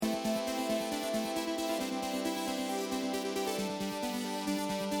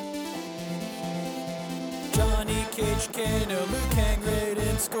Johnny Cage, Kano, Liu Kang,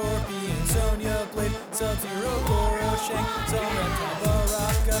 Raiden, Scorpion, Sonya Blade, Sub-Zero, Goro, Shang, Zoro,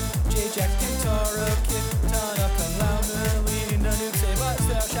 Baraka, J-Jack, Kintaro, Kid, Tanaka, Lao, Merlin, Nanook, Sabat,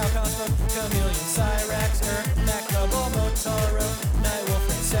 Shao Kahn, Chameleon, Cyrax, Nakaba, Motaro, Nightwolf,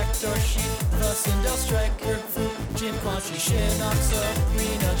 Sector, Sheep, Sindel, Striker, Fu, Jin, Quan Chi, Shinoxo,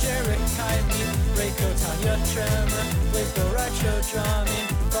 Reno, Jarek, Kaimi, Reiko, Tanya, Tremor, Blazco, Raicho, Dramin,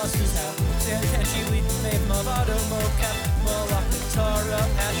 Frost's Now, Tenchi, Lee, Maeve, Movado, Mocap, Moloch, Tara,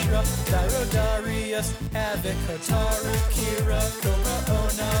 Ashra, Dairo, Darius, Havoc, Hotaru, Kira, Cobra,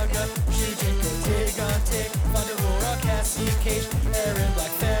 Onaga, Shujinko, Digante, Thunderbolt, Cassie, Cage, Aaron,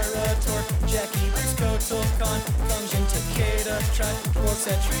 Black, Ferrator, Jackie, Briggs, Kotal, Khan, Function, Takeda, Try, Dwarf,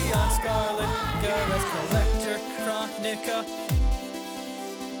 Cetrion, Scarlet, Gareth, Collector, Chronica.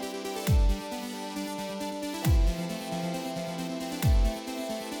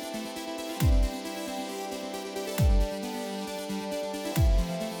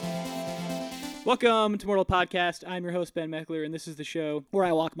 Welcome to Mortal Podcast. I'm your host, Ben Meckler, and this is the show where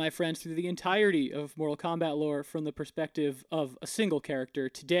I walk my friends through the entirety of Mortal Kombat lore from the perspective of a single character.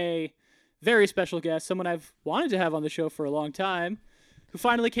 Today, very special guest, someone I've wanted to have on the show for a long time, who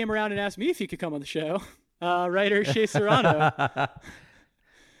finally came around and asked me if he could come on the show. Writer Shea Serrano.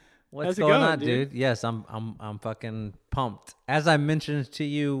 What's going on, dude? Yes, I'm fucking pumped. As I mentioned to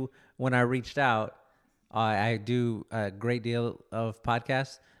you when I reached out, I do a great deal of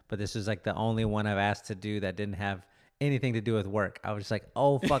podcasts, but this is like the only one I've asked to do that didn't have anything to do with work. I was just like,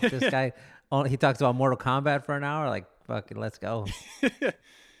 oh, fuck, this guy. Oh, he talks about Mortal Kombat for an hour. Like, fuck it, let's go.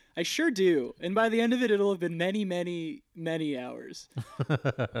 I sure do. And by the end of it, it'll have been many, many, many hours.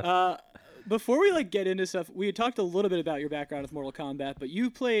 Before we get into stuff, we had talked a little bit about your background with Mortal Kombat, but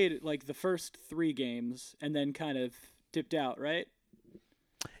you played the first 3 games and then kind of dipped out, right?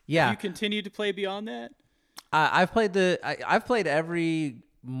 Yeah. Have you continued to play beyond that? I've played every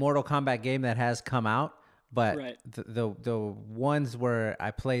Mortal Kombat game that has come out, but right. the ones where I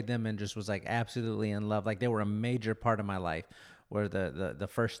played them and just was absolutely in love, they were a major part of my life, were the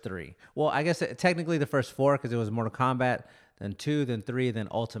first 3. Well, I guess technically the first 4, because it was Mortal Kombat, then 2, then 3, then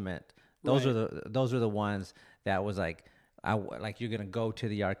Ultimate. Those were the ones that was you're gonna go to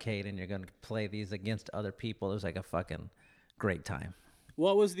the arcade and you're gonna play these against other people. It was a fucking great time.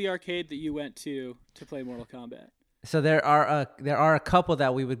 What was the arcade that you went to play Mortal Kombat? So there are a couple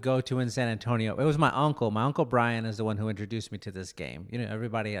that we would go to in San Antonio. It was my uncle. My uncle Brian is the one who introduced me to this game. You know,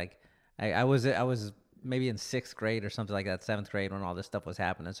 everybody I was maybe in 6th grade or something like that, 7th grade when all this stuff was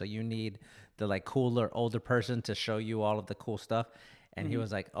happening. So you need the cooler older person to show you all of the cool stuff. And he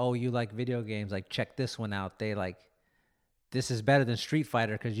was like, "Oh, you like video games? Check this one out. This is better than Street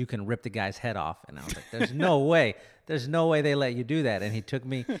Fighter because you can rip the guy's head off." And I was like, "There's no way. There's no way they let you do that." And he took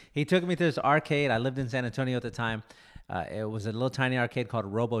me to this arcade. I lived in San Antonio at the time. It was a little tiny arcade called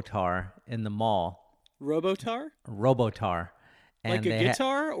Robotar in the mall. Robotar? Robotar. And like a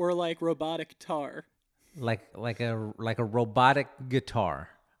guitar or robotic tar? Like a robotic guitar,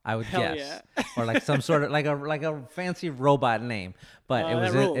 I would Hell guess. Yeah. Or some sort of like a fancy robot name. But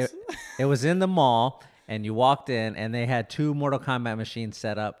it was in the mall, and you walked in and they had 2 Mortal Kombat machines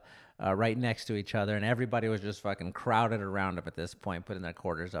set up right next to each other, and everybody was just fucking crowded around them at this point, putting their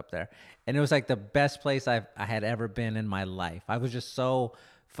quarters up there. And it was the best place I had ever been in my life. I was just so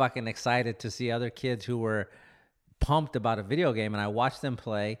fucking excited to see other kids who were pumped about a video game, and I watched them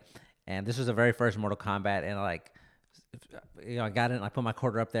play. And this was the very first Mortal Kombat, and I got in, I put my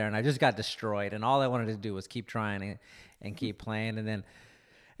quarter up there, and I just got destroyed. And all I wanted to do was keep trying and keep playing. And then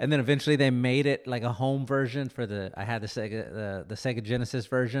eventually they made it a home version for I had the Sega Genesis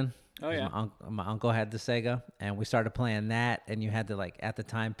version. Oh yeah. My uncle had the Sega, and we started playing that. And you had to at the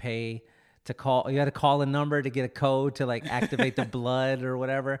time pay to call. You had to call a number to get a code to activate the blood or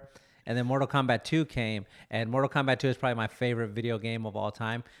whatever. And then Mortal Kombat 2 came, and Mortal Kombat 2 is probably my favorite video game of all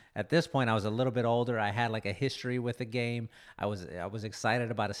time. At this point, I was a little bit older. I had a history with the game. I was excited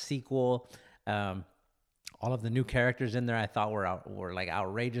about a sequel. All of the new characters in there I thought were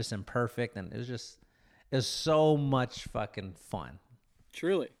outrageous and perfect, and it was so much fucking fun.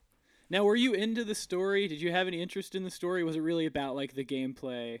 Truly. Now, were you into the story? Did you have any interest in the story? Was it really about the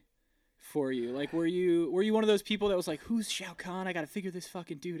gameplay for you? Were you one of those people that was who's Shao Kahn? I got to figure this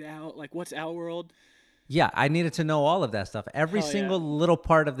fucking dude out. What's Outworld? Yeah, I needed to know all of that stuff. Every single little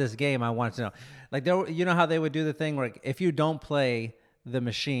part of this game I wanted to know. You know how they would do the thing where if you don't play the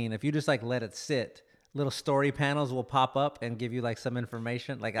machine, if you just let it sit, little story panels will pop up and give you some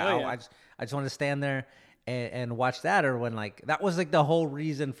information. I just wanted to stand there and watch that. Or when that was the whole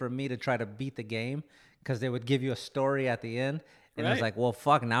reason for me to try to beat the game, because they would give you a story at the end. And I was like, well,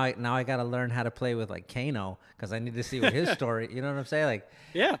 fuck, now I got to learn how to play with like Kano because I need to see what his story, you know what I'm saying? Like,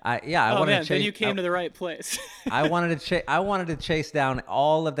 I wanted to chase. Then you came to the right place. I wanted to chase down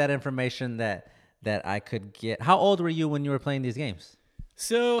all of that information that I could get. How old were you when you were playing these games?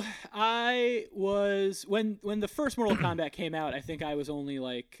 So I was when the first Mortal Kombat came out. I think I was only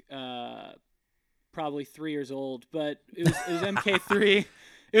like probably 3 years old, but it was MK3.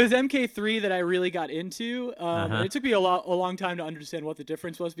 It was MK3 that I really got into. And it took me a long time to understand what the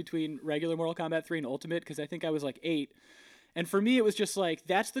difference was between regular Mortal Kombat 3 and Ultimate, because I think I was like 8. And for me, it was just like,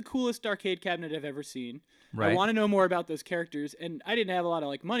 that's the coolest arcade cabinet I've ever seen. Right. I want to know more about those characters. And I didn't have a lot of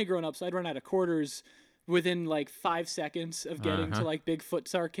like money growing up, so I'd run out of quarters within like 5 seconds of getting to like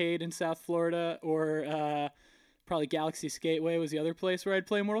Bigfoot's arcade in South Florida, or probably Galaxy Skateway was the other place where I'd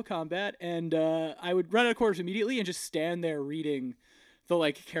play Mortal Kombat. And I would run out of quarters immediately and just stand there reading the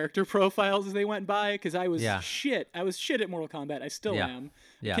like character profiles as they went by, because I was shit. I was shit at Mortal Kombat. I still am.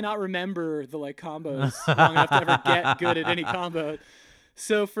 I cannot remember the like combos long enough to ever get good at any combo.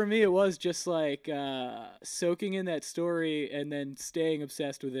 So for me, it was just like soaking in that story and then staying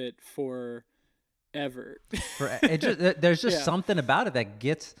obsessed with it forever. There's just something about it that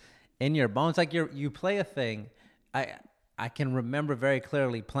gets in your bones. Like you play a thing. I can remember very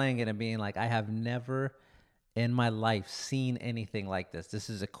clearly playing it and being like, I have never in my life seen anything like this. This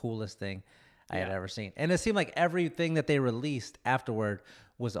is the coolest thing I had ever seen. And it seemed like everything that they released afterward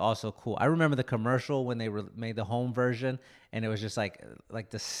was also cool. I remember the commercial when they made the home version, and it was just like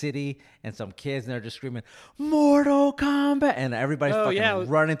the city and some kids, and they're just screaming Mortal Kombat, and everybody's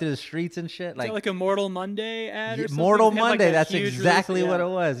running through the streets and shit. Like a Mortal Monday ad or something? Mortal Monday, like that's exactly what it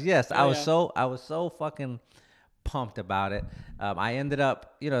was. Yes, I was so fucking pumped about it. I ended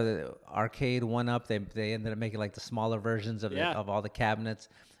up, the arcade 1-up. They ended up making like the smaller versions of of all the cabinets.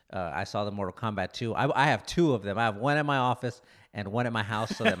 I saw the Mortal Kombat 2. I have 2 of them. I have one at my office and one at my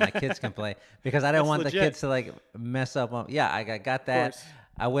house so that my kids can play, because I didn't want the kids to like mess up. I got that.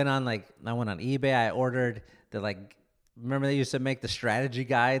 I went on eBay. I ordered remember they used to make the strategy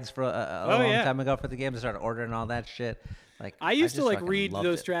guides for a long time ago for the games. I started ordering all that shit. Like I used to read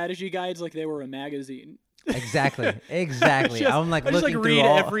those strategy guides like they were a magazine. Exactly. I'm like looking through read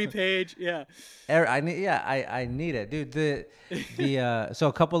every page. Yeah. I need it, dude. So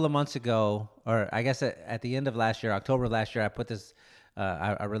a couple of months ago, or I guess at the end of last year, October of last year, I put this.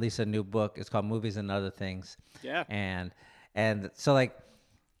 I released a new book. It's called Movies and Other Things. Yeah. And so like,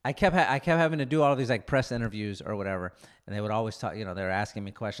 I kept having to do all of these like press interviews or whatever, and they would always talk. They were asking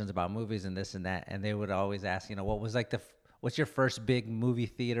me questions about movies and this and that, and they would always ask, what was like what's your first big movie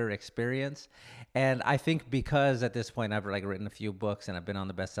theater experience? And I think because at this point I've written a few books and I've been on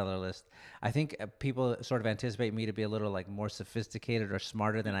the bestseller list, I think people sort of anticipate me to be a little like more sophisticated or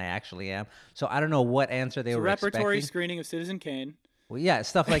smarter than I actually am. So I don't know what answer they were expecting. Repertory screening of Citizen Kane. Well, yeah,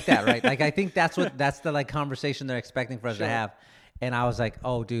 stuff like that, right? Like I think that's the like conversation they're expecting for us to have. And I was like,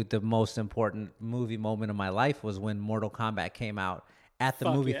 oh, dude, the most important movie moment of my life was when Mortal Kombat came out at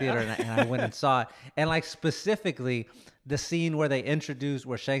the movie theater, and I went and saw it. And like specifically the scene where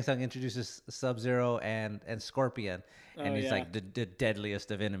Shang Tsung introduces Sub-Zero and Scorpion, and he's like the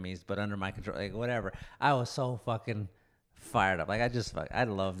deadliest of enemies, but under my control, like whatever. I was so fucking fired up. Like I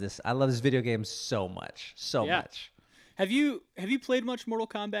love this. I love this video game so much, much. Have you played much Mortal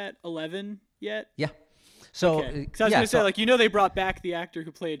Kombat 11 yet? Yeah. So, I was gonna say, they brought back the actor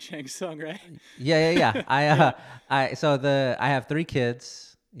who played Shang Tsung, right? Yeah. I have 3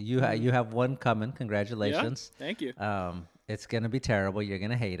 kids. You have one coming. Congratulations. Yeah, thank you. It's gonna be terrible. You're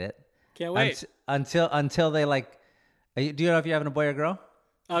gonna hate it. Can't wait until they like. Do you know if you're having a boy or girl?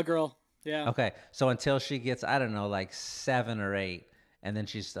 A girl. Yeah. Okay. So until she gets, I don't know, like 7 or 8, and then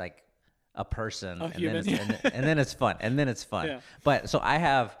she's like a person, and then it's fun. Yeah. But so I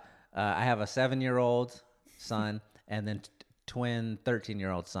have a 7-year-old son and then twin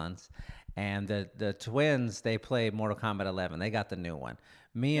 13-year-old sons, and the twins, they play Mortal Kombat 11. They got the new one.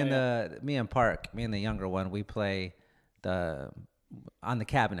 Me and the younger one, we play on the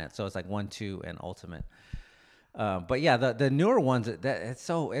cabinet, so it's like 1, 2, and Ultimate. But yeah, the newer ones,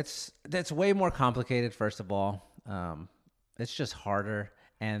 it's way more complicated. First of all, it's just harder,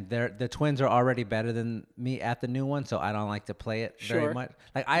 and the twins are already better than me at the new one, so I don't like to play it very much.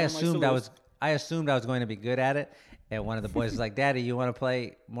 Like I assumed I was going to be good at it, and one of the boys was like, "Daddy, you want to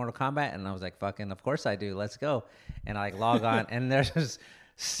play Mortal Kombat?" And I was like, "Fucking, of course I do. Let's go." And I log on, and there's just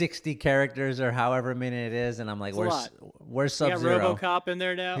 60 characters or however many it is, and I'm like, "Where's Sub-Zero?" You got RoboCop in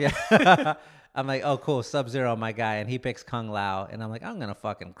there now. Yeah. I'm like, "Oh, cool, Sub-Zero, my guy," and he picks Kung Lao, and I'm like, "I'm gonna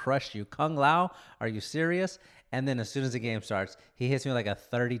fucking crush you, Kung Lao. Are you serious?" And then as soon as the game starts, he hits me like a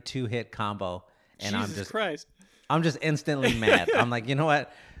 32 hit combo, and Jesus Christ. I'm just instantly mad. I'm like, you know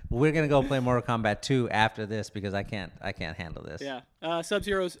what? We're gonna go play Mortal Kombat 2 after this because I can't handle this. Yeah.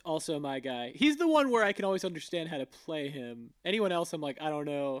 Sub-Zero's also my guy. He's the one where I can always understand how to play him. Anyone else, I'm like, I don't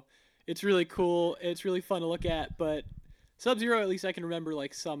know. It's really cool. It's really fun to look at, but Sub-Zero, at least I can remember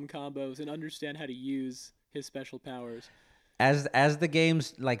like some combos and understand how to use his special powers. As the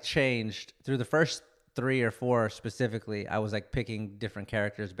games like changed through the first 3 or 4 specifically, I was like picking different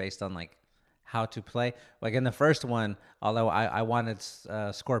characters based on like how to play. Like in the first one, although I wanted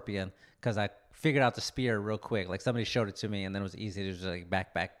Scorpion because I figured out the spear real quick. Like somebody showed it to me, and then it was easy to just like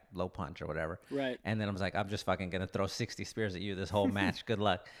back low punch or whatever. Right. And then I was like, I'm just fucking gonna throw 60 spears at you this whole match. Good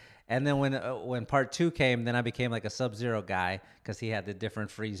luck. And then when part 2 came, then I became like a Sub-Zero guy because he had the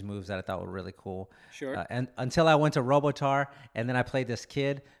different freeze moves that I thought were really cool. Sure. And until I went to Robotar, and then I played this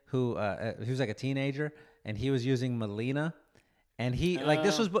kid who was like a teenager, and he was using Melina, and he like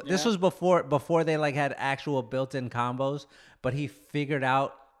this was before they like had actual built-in combos, but he figured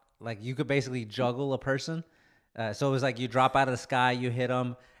out like you could basically juggle a person. So it was like you drop out of the sky, you hit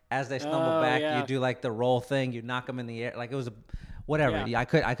them as they stumble back, you do like the roll thing, you knock them in the air, like it was whatever. Yeah. I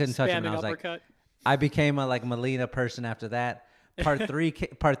couldn't touch him. And I was uppercut. Like, I became a like Melina person after that. Part three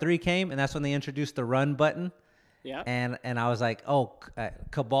came, and that's when they introduced the run button. Yeah. And I was like, oh,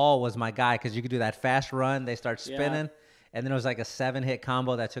 Cabal was my guy because you could do that fast run. They start spinning, and then it was like a 7-hit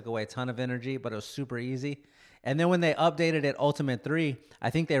combo that took away a ton of energy, but it was super easy. And then when they updated it, Ultimate 3,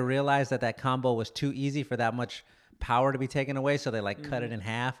 I think they realized that combo was too easy for that much power to be taken away, so they like cut it in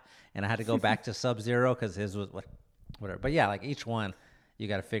half, and I had to go back to Sub-Zero because his was whatever. But yeah, like each one, you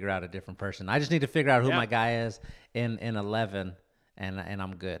got to figure out a different person. I just need to figure out who my guy is in 11, and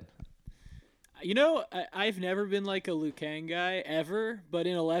I'm good. You know, I've never been like a Liu Kang guy ever, but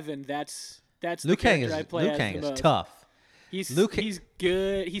in 11, that's Liu the Kang character I play Liu as Kang the is most. tough. He's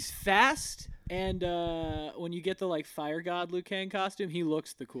good. He's fast, and when you get the like Fire God Liu Kang costume, he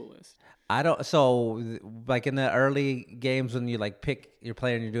looks the coolest. So like in the early games when you like pick your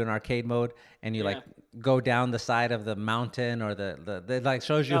player and you're doing arcade mode and you like go down the side of the mountain or the like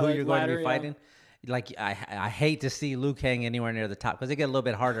shows you who you're going to be fighting. Like I hate to see Liu Kang anywhere near the top because they get a little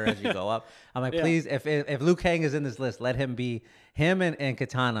bit harder as you go up. I'm like, please, if Liu Kang is in this list, let him be him and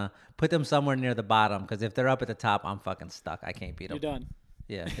Katana. Put them somewhere near the bottom because if they're up at the top, I'm fucking stuck. I can't beat them. You're done.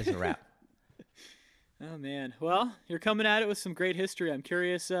 Yeah, it's a wrap. Oh man, well, you're coming at it with some great history. I'm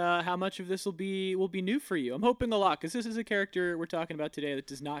curious how much of this will be new for you. I'm hoping a lot because this is a character we're talking about today that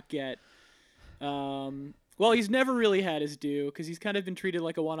does not get. Well, he's never really had his due because he's kind of been treated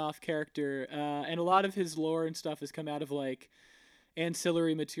like a one-off character, and a lot of his lore and stuff has come out of like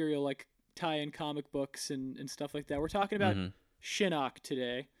ancillary material, like tie-in comic books and stuff like that. We're talking about Shinnok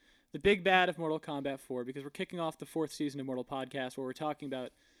today, the big bad of Mortal Kombat 4, because we're kicking off the 4th season of Mortal Podcast, where we're talking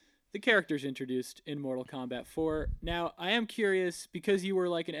about the characters introduced in Mortal Kombat 4. Now, I am curious, because you were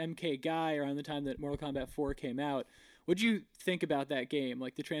like an MK guy around the time that Mortal Kombat 4 came out, what'd you think about that game?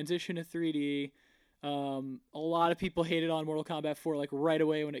 Like the transition to 3D. A lot of people hated on Mortal Kombat 4 like right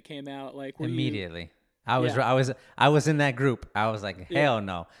away when it came out. Like immediately. I was in that group. I was like, hell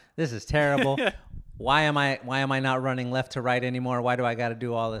no, this is terrible. Why am I not running left to right anymore? Why do I got to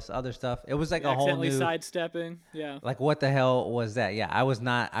do all this other stuff? It was like a whole new sidestepping. Yeah. Like what the hell was that? Yeah, I was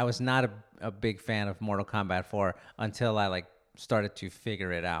not a big fan of Mortal Kombat 4 until I like started to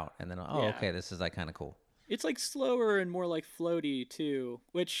figure it out, and then okay, this is like kind of cool. It's like slower and more like floaty too,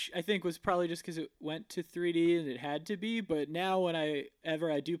 which I think was probably just because it went to 3D and it had to be. But now when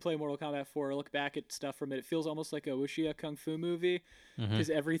I do play Mortal Kombat 4, I look back at stuff from it, it feels almost like a wuxia kung fu movie because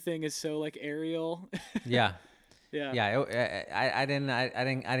everything is so like aerial. Yeah. I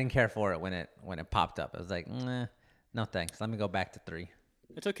didn't care for it when it popped up. I was like, no thanks. Let me go back to 3.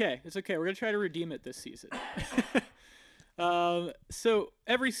 It's okay. We're gonna try to redeem it this season. So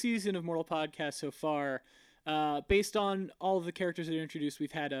every season of Mortal Podcast so far, based on all of the characters that are introduced,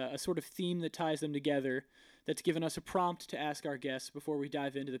 we've had a sort of theme that ties them together that's given us a prompt to ask our guests before we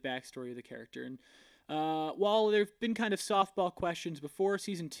dive into the backstory of the character. And while there have been kind of softball questions before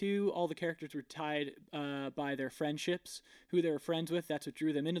Season 2, all the characters were tied by their friendships, who they were friends with. That's what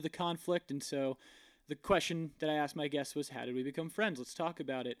drew them into the conflict. And so the question that I asked my guests was, how did we become friends? Let's talk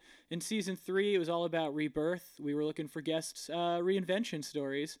about it. In Season 3, it was all about rebirth. We were looking for guests' reinvention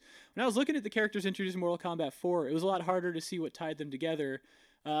stories. When I was looking at the characters introduced in Mortal Kombat 4, it was a lot harder to see what tied them together.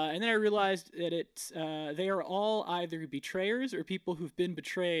 And then I realized that they are all either betrayers or people who've been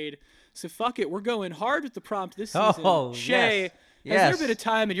betrayed. So fuck it, we're going hard with the prompt this season. Oh, Shay, has there been a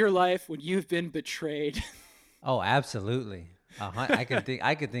time in your life when you've been betrayed? Oh, absolutely. I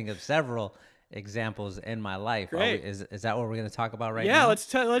could think of several. examples in my life. Great. Is that what we're going to talk about right now?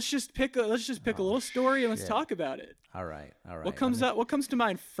 Yeah, let's just pick a little story and let's talk about it. All right. What comes to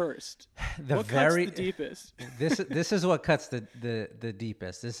mind first? Cuts the deepest? This is what cuts the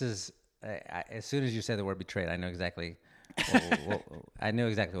deepest. This is as soon as you said the word betrayed, I know exactly. I knew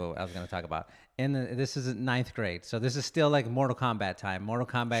exactly what I was going to talk about. This is 9th grade, so this is still like Mortal Kombat time. Mortal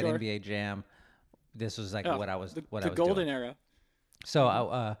Kombat NBA Jam. This was like what I was the doing. golden era.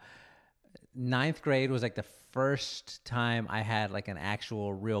 So 9th grade was like the first time I had like an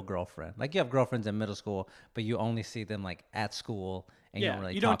actual real girlfriend. Like you have girlfriends in middle school, but you only see them like at school, and you don't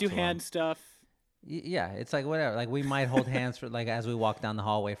really talk to them. hand stuff. Yeah, it's like whatever. Like we might hold hands for like as we walk down the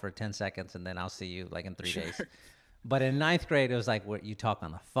hallway for 10 seconds, and then I'll see you like in 3 days. But in 9th grade, it was like where you talk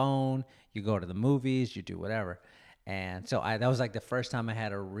on the phone, you go to the movies, you do whatever. And so that was like the first time I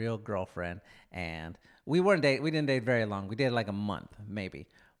had a real girlfriend, and we didn't date very long. We dated like a month maybe,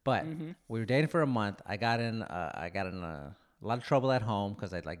 but we were dating for a month. I got in a lot of trouble at home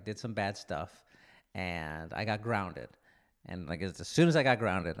because I like did some bad stuff, and I got grounded. And like as soon as I got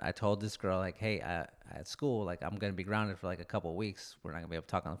grounded, I told this girl like, "Hey, at school, like I'm gonna be grounded for like a couple of weeks. We're not gonna be able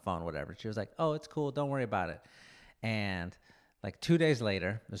to talk on the phone, whatever." She was like, "Oh, it's cool. Don't worry about it." And like 2 days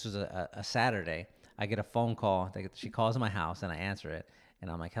later, this was a Saturday, I get a phone call. She calls my house, and I answer it, and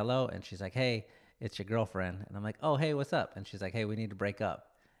I'm like, "Hello," and she's like, "Hey, it's your girlfriend," and I'm like, "Oh, hey, what's up?" And she's like, "Hey, we need to break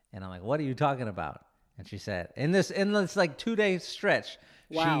up," and I'm like, "What are you talking about?" And she said, in this like 2-day stretch,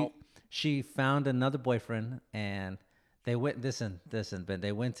 wow, she found another boyfriend, and they went. Listen, but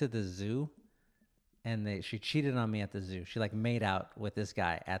they went to the zoo. And she cheated on me at the zoo. She like made out with this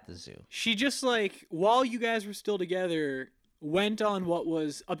guy at the zoo. She just like, while you guys were still together, went on what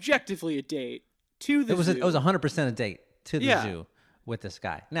was objectively a date to the zoo. It was 100% a date to the zoo with this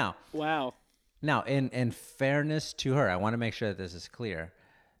guy. Now, in fairness to her, I want to make sure that this is clear.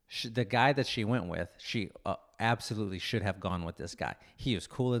 The guy that she went with, she absolutely should have gone with this guy. He was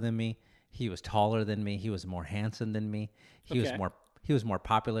cooler than me. He was taller than me. He was more handsome than me. He was more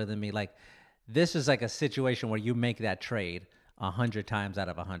popular than me. Like. This is like a situation where you make that trade 100 times out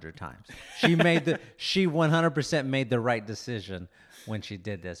of 100 times. She 100% made the right decision when she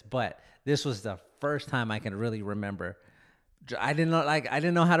did this. But this was the first time I can really remember. I didn't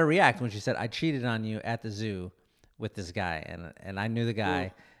know how to react when she said, "I cheated on you at the zoo with this guy," and I knew the guy.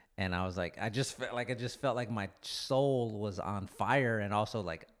 Ooh. And I was like, I just felt like my soul was on fire and also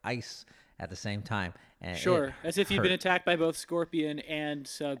like ice at the same time. And sure, as if you'd been attacked by both Scorpion and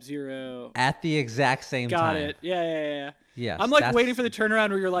Sub-Zero. At the exact same time. Got it. Yeah. Yes, I'm like waiting for the turnaround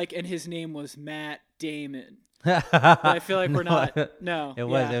where you're like, and his name was Matt Damon. But I feel like we're not. No. It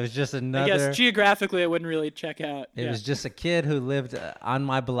was just another. I guess geographically it wouldn't really check out. It was just a kid who lived on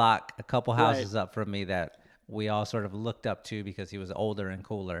my block a couple houses up from me that we all sort of looked up to because he was older and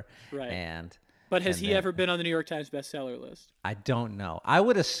cooler. Right. But has he ever been on the New York Times bestseller list? I don't know. I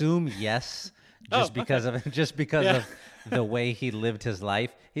would assume yes. Because of the way he lived his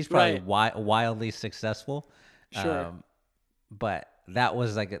life. He's probably wildly successful. Sure. But that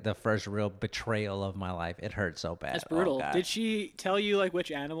was like the first real betrayal of my life. It hurt so bad. That's brutal. Did she tell you like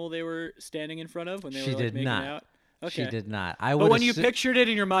which animal they were standing in front of when they were like, making out? Okay. She did not. But when you pictured it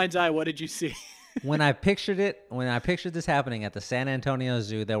in your mind's eye, what did you see? When I pictured this happening at the San Antonio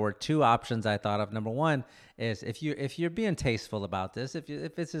Zoo, there were 2 options I thought of. Number one is if you're being tasteful about this,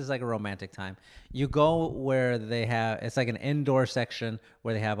 if this is like a romantic time, you go where it's like an indoor section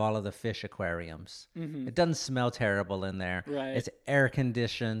where they have all of the fish aquariums. Mm-hmm. It doesn't smell terrible in there. Right. It's air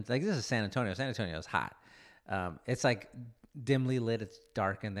conditioned. Like this is San Antonio. San Antonio is hot. It's like dimly lit, it's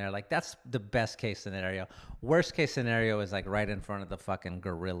dark in there. Like that's the best case scenario. Worst case scenario is like right in front of the fucking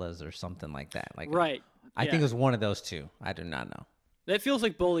gorillas or something like that. Like right. I think it was one of those 2. I do not know. That feels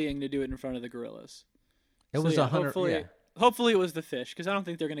like bullying to do it in front of the gorillas. It was 100. Hopefully it was the fish because I don't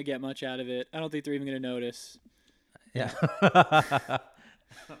think they're gonna get much out of it. I don't think they're even gonna notice. Yeah.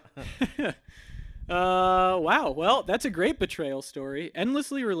 Wow. Well, that's a great betrayal story.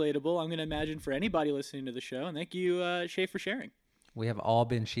 Endlessly relatable, I'm going to imagine, for anybody listening to the show. And thank you, Shay, for sharing. We have all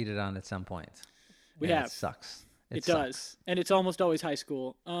been cheated on at some point. We have. It sucks. It does. And it's almost always high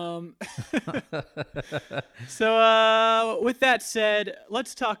school. So with that said,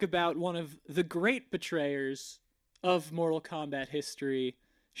 let's talk about one of the great betrayers of Mortal Kombat history,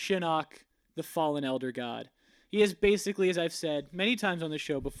 Shinnok, the fallen Elder God. He is basically, as I've said many times on the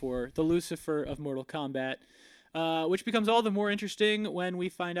show before, the Lucifer of Mortal Kombat, which becomes all the more interesting when we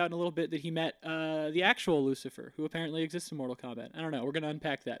find out in a little bit that he met the actual Lucifer, who apparently exists in Mortal Kombat. I don't know. We're going to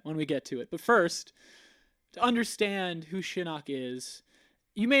unpack that when we get to it. But first, to understand who Shinnok is,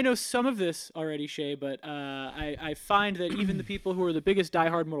 you may know some of this already, Shay, but I find that even the people who are the biggest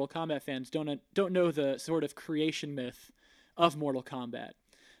diehard Mortal Kombat fans don't know the sort of creation myth of Mortal Kombat.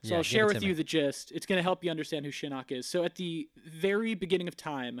 So I'll share with you the gist. It's going to help you understand who Shinnok is. So at the very beginning of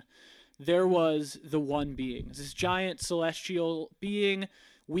time, there was the One Being. This giant celestial being.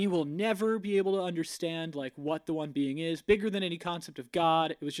 We will never be able to understand like what the One Being is. Bigger than any concept of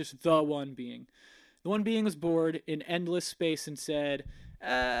God. It was just the One Being. The One Being was bored in endless space and said,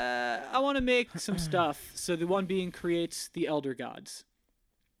 I want to make some stuff. So the One Being creates the Elder Gods.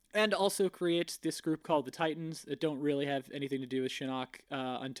 And also creates this group called the Titans that don't really have anything to do with Shinnok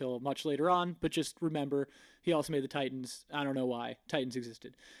until much later on. But just remember, he also made the Titans. I don't know why. Titans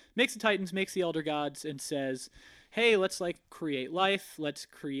existed. Makes the Titans, makes the Elder Gods, and says, hey, let's like create life. Let's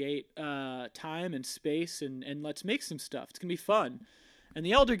create time and space, and let's make some stuff. It's going to be fun. And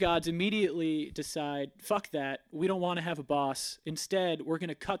the Elder Gods immediately decide, fuck that. We don't want to have a boss. Instead, we're going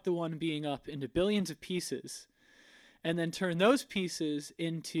to cut the One Being up into billions of pieces and then turn those pieces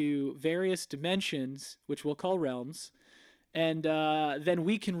into various dimensions, which we'll call realms, and then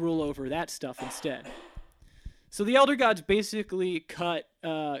we can rule over that stuff instead. So the Elder Gods basically cut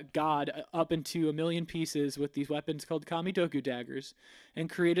God up into a million pieces with these weapons called Kamidogu daggers and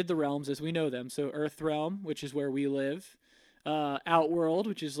created the realms as we know them. So Earth Realm, which is where we live, Outworld,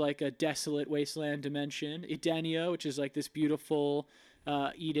 which is like a desolate wasteland dimension, Edenia, which is like this beautiful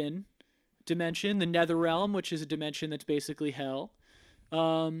Eden dimension, the Nether Realm, which is a dimension that's basically hell.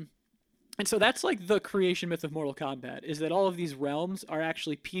 And so that's like the creation myth of Mortal Kombat, is that all of these realms are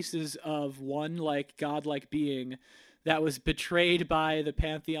actually pieces of one like godlike being that was betrayed by the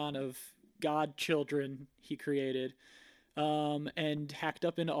pantheon of god children he created, and hacked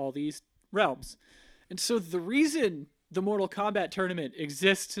up into all these realms. And so the reason the Mortal Kombat tournament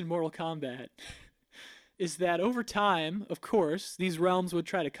exists in Mortal Kombat is that over time, of course, these realms would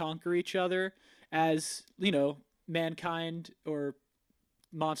try to conquer each other, as, you know, mankind or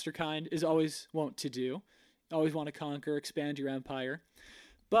monster kind is always wont to do. Always want to conquer, expand your empire.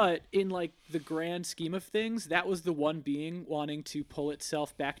 But in like the grand scheme of things, that was the One Being wanting to pull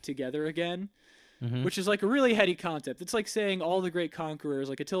itself back together again, which is like a really heady concept. It's like saying all the great conquerors,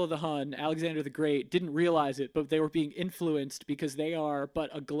 like Attila the Hun, Alexander the Great, didn't realize it, but they were being influenced because they are but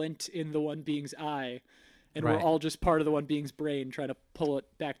a glint in the One Being's eye. And we're all just part of the One Being's brain trying to pull it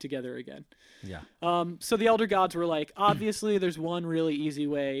back together again. Yeah. So the Elder Gods were like, obviously there's one really easy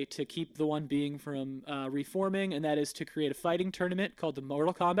way to keep the One Being from reforming, and that is to create a fighting tournament called the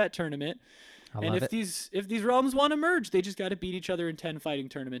Mortal Kombat Tournament. And if these realms want to merge, they just got to beat each other in 10 fighting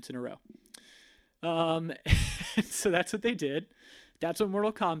tournaments in a row. So that's what they did. That's what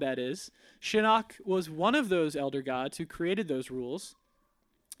Mortal Kombat is. Shinnok was one of those Elder Gods who created those rules.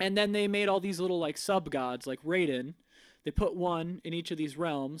 And then they made all these little like sub-gods like Raiden. They put one in each of these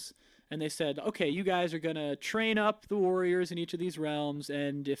realms, and they said, okay, you guys are going to train up the warriors in each of these realms,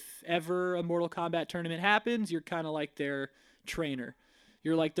 and if ever a Mortal Kombat tournament happens, you're kind of like their trainer.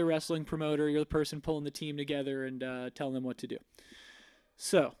 You're like the wrestling promoter. You're the person pulling the team together and telling them what to do.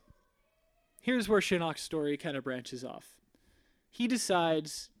 So here's where Shinnok's story kind of branches off. He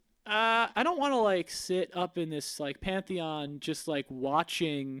decides, I don't want to like sit up in this like pantheon just like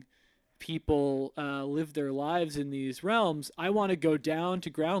watching people live their lives in these realms. I want to go down to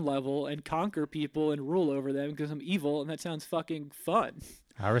ground level and conquer people and rule over them because I'm evil, and that sounds fucking fun.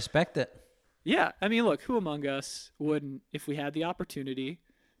 I respect it. Yeah, I mean, look, who among us wouldn't, if we had the opportunity,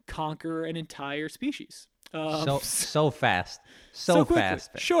 conquer an entire species? So fast, so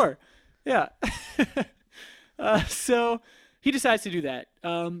fast. Sure, yeah. So he decides to do that.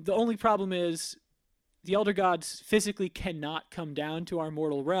 The only problem is the Elder Gods physically cannot come down to our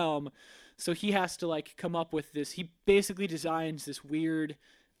mortal realm, so he has to like come up with this. He basically designs this weird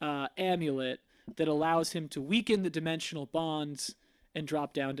amulet that allows him to weaken the dimensional bonds and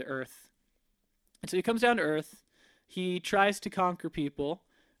drop down to Earth. And so he comes down to Earth. He tries to conquer people.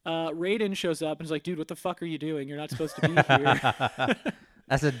 Raiden shows up and is like, dude, what the fuck are you doing? You're not supposed to be here.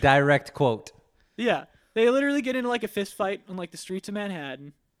 That's a direct quote. Yeah. They literally get into like a fist fight on like the streets of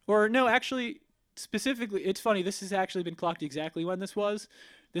Manhattan. Or no, actually, specifically, it's funny. This has actually been clocked exactly when this was.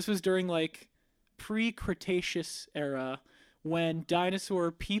 This was during like pre-Cretaceous era when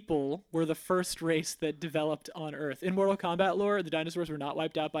dinosaur people were the first race that developed on Earth. In Mortal Kombat lore, the dinosaurs were not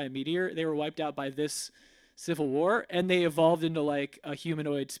wiped out by a meteor. They were wiped out by this civil war, and they evolved into like a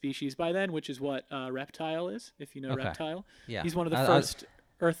humanoid species by then, which is what Reptile is, if you know Reptile. Yeah. He's one of the first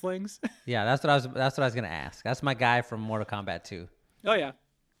Earthlings. Yeah, that's what I was gonna ask. That's my guy from Mortal Kombat 2. Oh yeah.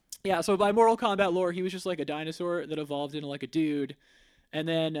 Yeah, so by Mortal Kombat lore, he was just like a dinosaur that evolved into like a dude. And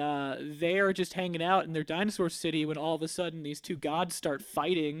then they are just hanging out in their dinosaur city when all of a sudden these two gods start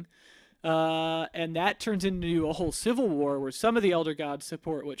fighting. And that turns into a whole civil war where some of the elder gods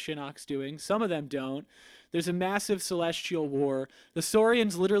support what Shinnok's doing, some of them don't. There's a massive celestial war. The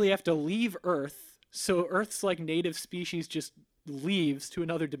Saurians literally have to leave Earth, so Earth's like native species just leaves to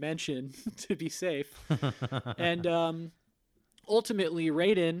another dimension to be safe. And ultimately,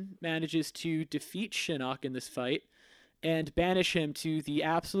 Raiden manages to defeat Shinnok in this fight and banish him to the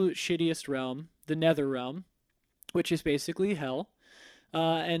absolute shittiest realm, the Nether Realm, which is basically hell.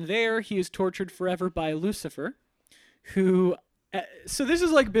 And there he is tortured forever by Lucifer, who... So this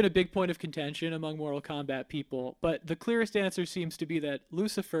has like been a big point of contention among Mortal Kombat people, but the clearest answer seems to be that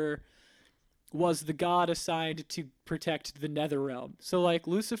Lucifer was the god assigned to protect the Nether Realm. So like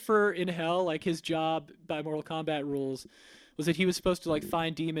Lucifer in hell, like his job by Mortal Kombat rules was that he was supposed to like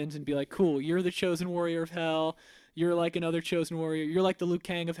find demons and be like, cool, you're the chosen warrior of hell. You're like another chosen warrior. You're like the Liu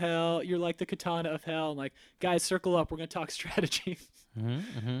Kang of hell. You're like the Katana of hell. And like, guys, circle up. We're going to talk strategy,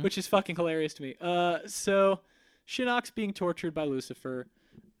 which is fucking hilarious to me. So Shinnok's being tortured by Lucifer.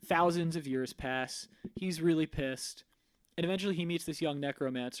 Thousands of years pass. He's really pissed. And eventually he meets this young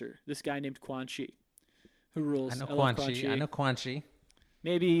necromancer, this guy named Quan Chi, who rules. I know Quan Chi.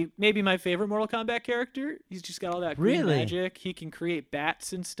 Maybe my favorite Mortal Kombat character. He's just got all that green magic. He can create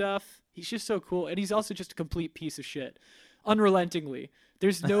bats and stuff. He's just so cool. And he's also just a complete piece of shit. Unrelentingly.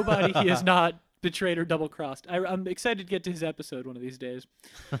 There's nobody he has not betrayed or double-crossed. I'm excited to get to his episode one of these days.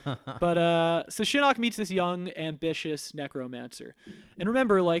 But so Shinnok meets this young, ambitious necromancer. And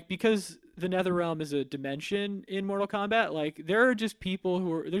remember, like, because the Netherrealm is a dimension in Mortal Kombat, like, there are just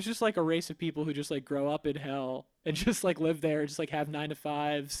people there's just like a race of people who just like grow up in hell and just like live there, just like have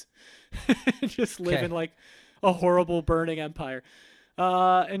 9-to-5s, just live in like a horrible burning empire.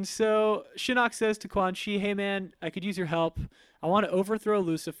 And so Shinnok says to Quan Chi, hey man, I could use your help. I want to overthrow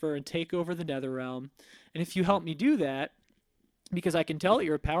Lucifer and take over the Netherrealm. And if you help me do that, because I can tell that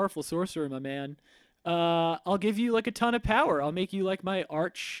you're a powerful sorcerer, my man, I'll give you like a ton of power. I'll make you like my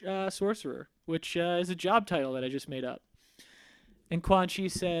arch sorcerer, which is a job title that I just made up. And Quan Chi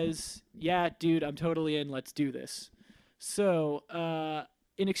says, yeah, dude, I'm totally in. Let's do this. So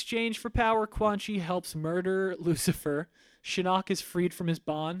in exchange for power, Quan Chi helps murder Lucifer. Shinnok is freed from his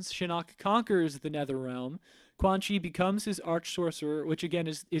bonds. Shinnok conquers the Netherrealm. Quan Chi becomes his arch sorcerer, which again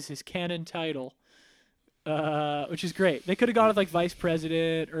is his canon title, which is great. They could have gone with like vice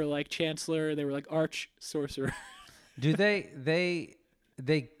president or like chancellor. They were like arch sorcerer. Do they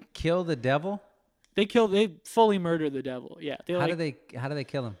kill the devil? They fully murder the devil. Yeah. How do they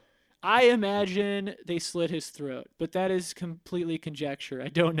kill him? I imagine they slit his throat, but that is completely conjecture. I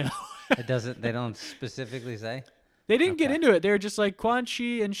don't know. They don't specifically say? They didn't get into it. They were just like Quan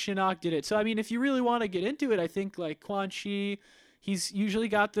Chi and Shinnok did it. So, I mean, if you really want to get into it, I think like Quan Chi, he's usually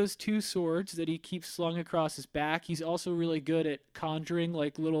got those two swords that he keeps slung across his back. He's also really good at conjuring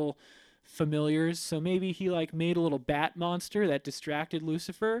like little familiars. So maybe he like made a little bat monster that distracted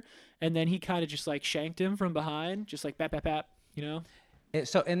Lucifer, and then he kind of just like shanked him from behind, just like bap, bap, bap, you know?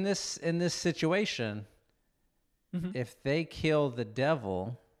 So in this situation, if they kill the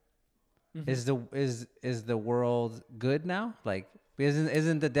devil... Is the world good now? Like,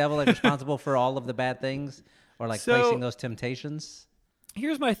 isn't the devil like responsible for all of the bad things, or like placing those temptations?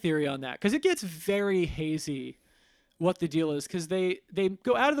 Here's my theory on that, because it gets very hazy what the deal is, because they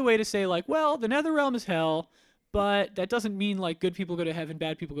go out of the way to say like, well, the Netherrealm is hell, but that doesn't mean like good people go to heaven,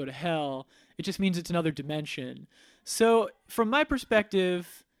 bad people go to hell. It just means it's another dimension. So from my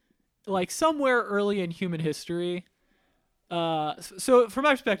perspective, like somewhere early in human history. So from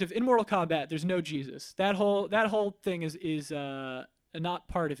my perspective, in Mortal Kombat, there's no Jesus. That whole thing is not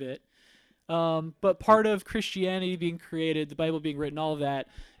part of it. But part of Christianity being created, the Bible being written, all of that,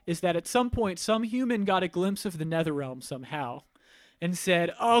 is that at some point, some human got a glimpse of the Netherrealm somehow and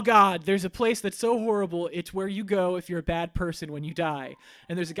said, oh God, there's a place that's so horrible, it's where you go if you're a bad person when you die.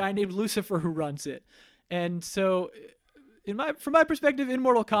 And there's a guy named Lucifer who runs it. And so... from my perspective, in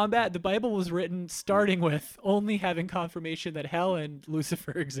Mortal Kombat, the Bible was written starting with only having confirmation that hell and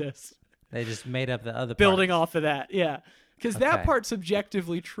Lucifer exists. They just made up the other building off of that, yeah. Because that part's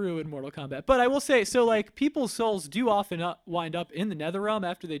subjectively true in Mortal Kombat. But I will say, so like people's souls do often wind up in the Netherrealm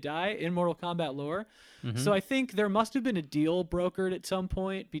after they die in Mortal Kombat lore. So I think there must have been a deal brokered at some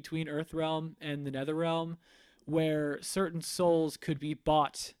point between Earthrealm and the Netherrealm where certain souls could be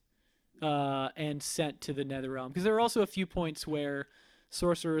bought and sent to the Netherrealm. Because there are also a few points where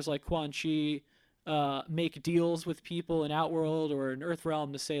sorcerers like Quan Chi make deals with people in Outworld or in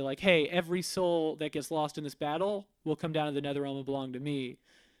Earthrealm to say like, hey, every soul that gets lost in this battle will come down to the Netherrealm and belong to me.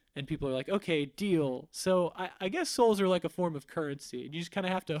 And people are like, okay, deal. So I guess souls are like a form of currency. You just kind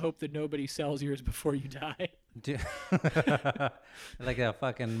of have to hope that nobody sells yours before you die. Like a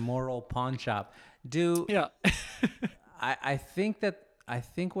fucking moral pawn shop. Yeah. I think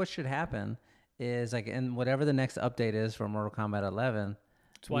what should happen is like, in whatever the next update is for Mortal Kombat 11,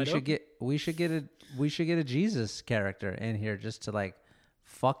 we should get a Jesus character in here just to like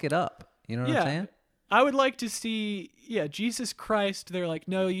fuck it up. You know what I'm saying? I would like to see, Jesus Christ. They're like,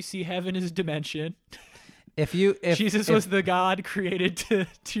 no, you see, heaven is a dimension. If Jesus was the God created to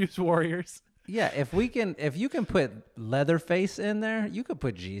choose warriors. Yeah, if you can put Leatherface in there, you could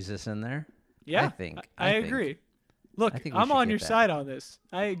put Jesus in there. Yeah, I agree. Look, I'm on your side on this.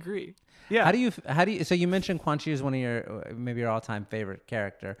 I agree. Yeah. How do you? So you mentioned Quan Chi is one of your all-time favorite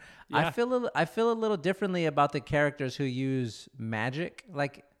character. Yeah. I feel a little differently about the characters who use magic,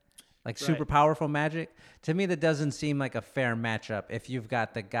 like super powerful magic. To me, that doesn't seem like a fair matchup. If you've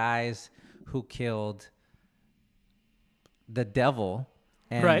got the guys who killed the devil,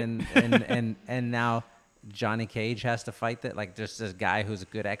 and now Johnny Cage has to fight that, like just this guy who's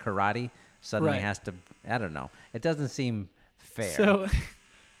good at karate suddenly has to. I don't know. It doesn't seem fair. So,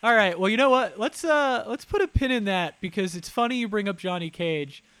 all right. Well, you know what? Let's put a pin in that, because it's funny you bring up Johnny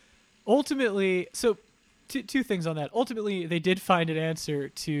Cage. Ultimately, so. Two things on that. Ultimately, they did find an answer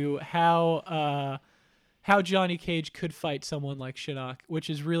to how Johnny Cage could fight someone like Shinnok, which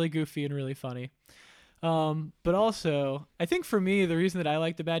is really goofy and really funny. But also, I think for me, the reason that I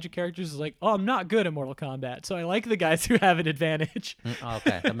like the magic characters is like, I'm not good at Mortal Kombat, so I like the guys who have an advantage.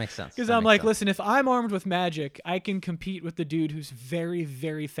 Okay, that makes sense. Because I'm like, listen, if I'm armed with magic, I can compete with the dude who's very,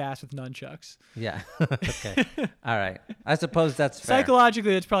 very fast with nunchucks. Yeah. Okay. All right. I suppose that's fair.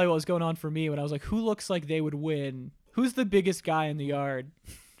 Psychologically, that's probably what was going on for me when I was like, who looks like they would win? Who's the biggest guy in the yard?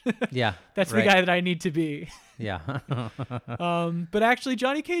 Yeah. That's the guy that I need to be. Yeah. But actually,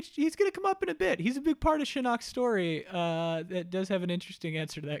 Johnny Cage, he's going to come up in a bit. He's a big part of Shinnok's story that does have an interesting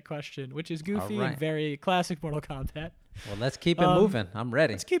answer to that question, which is goofy and very classic Mortal Kombat. Well, let's keep it moving. I'm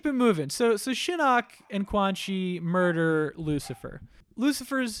ready. Let's keep it moving. So Shinnok and Quan Chi murder Lucifer.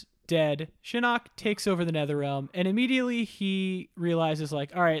 Lucifer's dead. Shinnok takes over the Netherrealm, and immediately he realizes,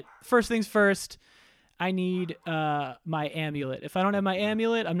 like, all right, first things first, I need my amulet. If I don't have my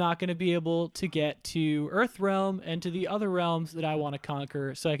amulet, I'm not going to be able to get to Earthrealm and to the other realms that I want to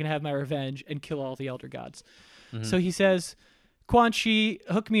conquer, so I can have my revenge and kill all the Elder Gods. Mm-hmm. So he says, Quan Chi,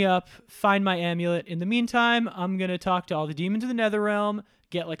 hook me up, find my amulet. In the meantime, I'm going to talk to all the demons of the Netherrealm,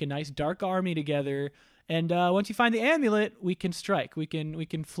 get like a nice dark army together, and once you find the amulet, we can strike. We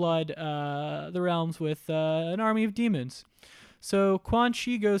can flood the realms with an army of demons. So Quan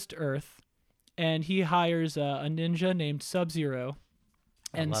Chi goes to Earth, and he hires a ninja named Sub-Zero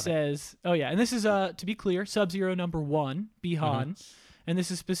and says, and this is, to be clear, Sub-Zero #1, Bihan. Mm-hmm. And this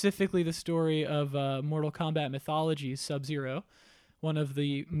is specifically the story of Mortal Kombat Mythology's Sub-Zero, one of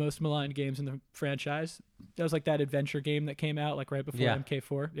the most maligned games in the franchise. That was like that adventure game that came out like right before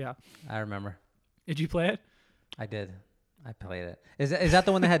MK4. Yeah. I remember. Did you play it? I did. I played it. Is that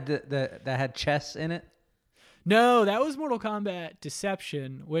the one that had that had chess in it? No, that was Mortal Kombat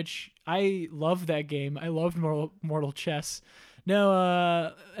Deception, which I loved that game. I loved Mortal Chess.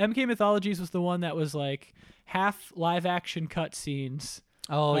 No, MK Mythologies was the one that was like half live action cutscenes.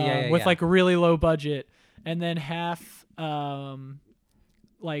 Oh, with like a really low budget, and then half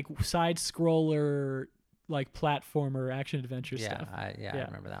like side scroller, like platformer action adventure stuff. I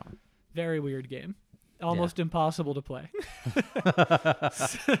remember that one. Very weird game. Almost impossible to play.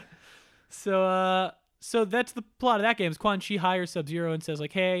 So that's the plot of that game. Is Quan Chi hires Sub-Zero and says,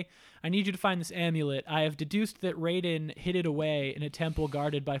 like, hey, I need you to find this amulet. I have deduced that Raiden hid it away in a temple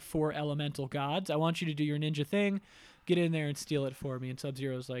guarded by 4 elemental gods. I want you to do your ninja thing. Get in there and steal it for me. And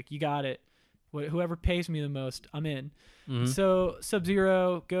Sub-Zero's like, you got it. Whoever pays me the most, I'm in. Mm-hmm. So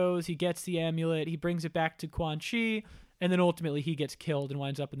Sub-Zero goes, he gets the amulet, he brings it back to Quan Chi, and then ultimately he gets killed and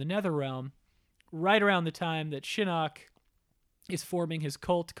winds up in the Netherrealm right around the time that Shinnok is forming his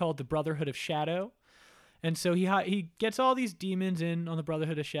cult called the Brotherhood of Shadow. And so he gets all these demons in on the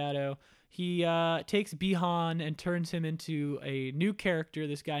Brotherhood of Shadow. He takes Bihan and turns him into a new character,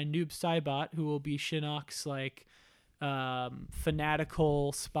 this guy Noob Saibot, who will be Shinnok's like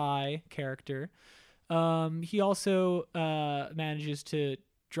fanatical spy character. He also manages to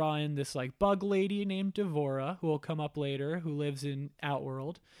draw in this like bug lady named Devora, who will come up later, who lives in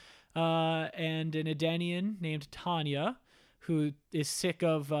Outworld, and an Edenian named Tanya, who is sick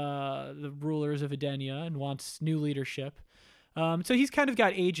of the rulers of Edenia and wants new leadership. So he's kind of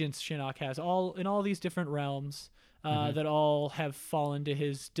got agents, Shinnok has, all in all these different realms that all have fallen to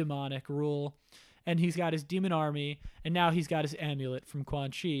his demonic rule. and he's got his demon army, and now he's got his amulet from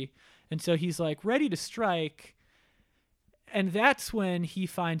Quan Chi. And so he's like ready to strike. And that's when he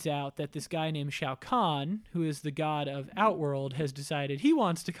finds out that this guy named Shao Kahn, who is the god of Outworld, has decided he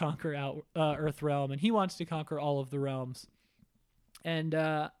wants to conquer Earthrealm, and he wants to conquer all of the realms. And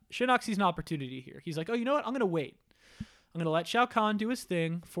Shinnok sees an opportunity here. He's like, oh, you know what? I'm going to wait. I'm going to let Shao Kahn do his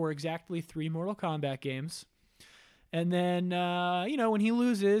thing for exactly 3 Mortal Kombat games. And then, when he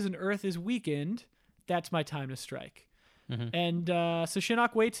loses and Earth is weakened, that's my time to strike. Mm-hmm. And so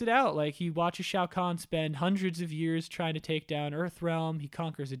Shinnok waits it out. Like, he watches Shao Kahn spend hundreds of years trying to take down Earthrealm. He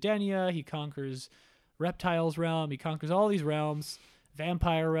conquers Edenia. He conquers Reptiles Realm. He conquers all these realms.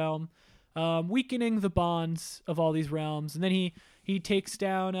 Vampire Realm. Weakening the bonds of all these realms. And then he takes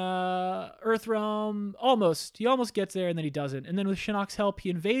down Earthrealm. Almost. He almost gets there, and then he doesn't. And then with Shinnok's help, he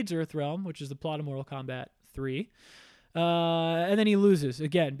invades Earthrealm, which is the plot of Mortal Kombat 3. And then he loses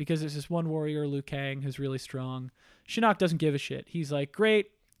again because there's this one warrior, Liu Kang, who's really strong. Shinnok doesn't give a shit. He's like,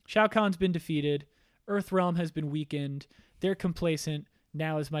 great, Shao Kahn's been defeated. Earthrealm has been weakened. They're complacent.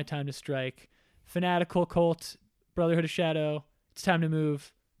 Now is my time to strike. Fanatical cult, Brotherhood of Shadow. It's time to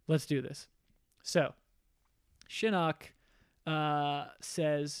move. Let's do this. So Shinnok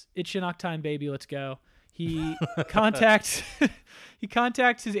says, it's Shinnok time, baby. Let's go. He contacts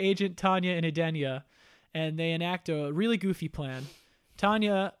his agent Tanya in Edenia, and they enact a really goofy plan.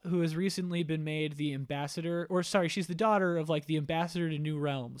 Tanya, who has recently been made the ambassador, she's the daughter of like the ambassador to New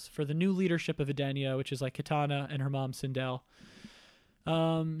Realms for the new leadership of Edenia, which is like Kitana and her mom Sindel.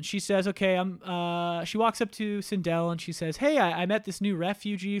 She says, okay, she walks up to Sindel and she says, hey, I met this new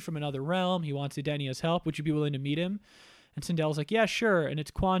refugee from another realm. He wants Edenia's help. Would you be willing to meet him? And Sindel's like, yeah, sure. And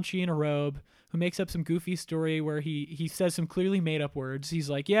it's Quan Chi in a robe who makes up some goofy story where he says some clearly made up words. He's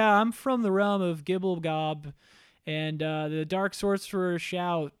like, yeah, I'm from the realm of Gibble Gob, and the dark sorcerer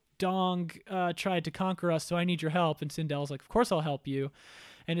Shao Dong tried to conquer us, so I need your help. And Sindel's like, of course I'll help you.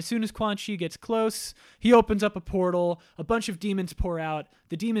 And as soon as Quan Chi gets close, he opens up a portal. A bunch of demons pour out.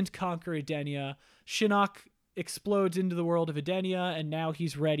 The demons conquer Edenia. Shinnok explodes into the world of Edenia, and now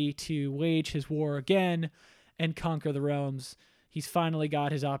he's ready to wage his war again and conquer the realms. He's finally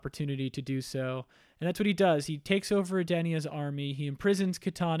got his opportunity to do so. And that's what he does. He takes over Edenia's army. He imprisons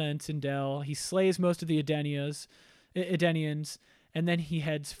Kitana and Sindel. He slays most of the Edenians. And then he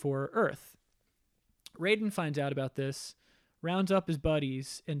heads for Earth. Raiden finds out about this, rounds up his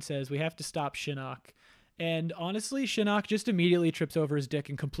buddies, and says, we have to stop Shinnok. And honestly, Shinnok just immediately trips over his dick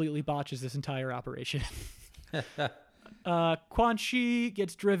and completely botches this entire operation. Quan Chi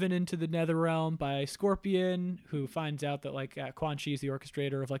gets driven into the Netherrealm by Scorpion, who finds out that Quan Chi is the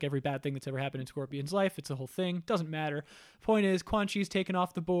orchestrator of every bad thing that's ever happened in Scorpion's life. It's a whole thing. Doesn't matter. Point is, Quan Chi's taken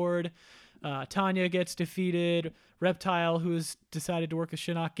off the board. Tanya gets defeated. Reptile, who has decided to work with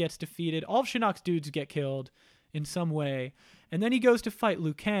Shinnok, gets defeated. All of Shinnok's dudes get killed in some way. And then he goes to fight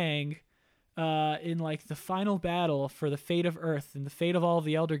Liu Kang in the final battle for the fate of Earth and the fate of all of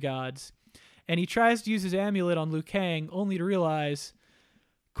the Elder Gods. And he tries to use his amulet on Liu Kang, only to realize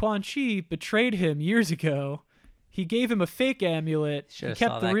Quan Chi betrayed him years ago. He gave him a fake amulet. He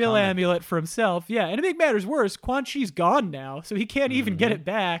kept the real amulet for himself. Yeah, and to make matters worse, Quan Chi's gone now, so he can't even get it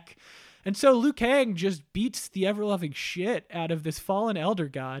back. And so Liu Kang just beats the ever-loving shit out of this fallen Elder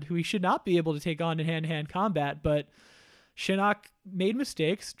God, who he should not be able to take on in hand-to-hand combat, but Shinnok made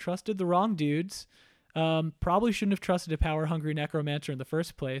mistakes, trusted the wrong dudes. Probably shouldn't have trusted a power-hungry necromancer in the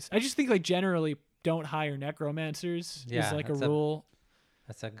first place. I just think generally don't hire necromancers is a rule.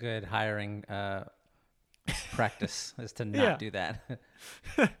 That's a good hiring practice is to not do that.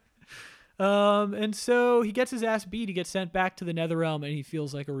 And so he gets his ass beat. He gets sent back to the Netherrealm, and he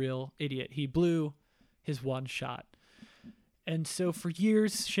feels like a real idiot. He blew his one shot. And so for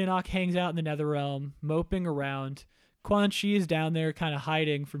years, Shinnok hangs out in the Netherrealm, moping around. Quan Chi is down there kind of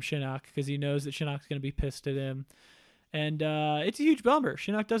hiding from Shinnok because he knows that Shinnok's going to be pissed at him. And it's a huge bummer.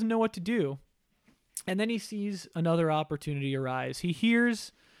 Shinnok doesn't know what to do. And then he sees another opportunity arise. He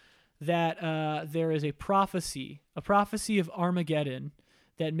hears that there is a prophecy of Armageddon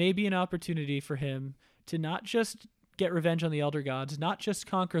that may be an opportunity for him to not just get revenge on the Elder Gods, not just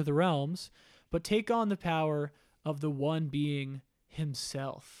conquer the realms, but take on the power of the one being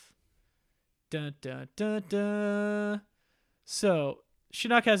himself. Dun, dun, dun, dun. So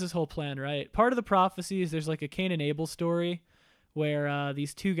Shinnok has this whole plan, right? Part of the prophecy is there's a Cain and Abel story where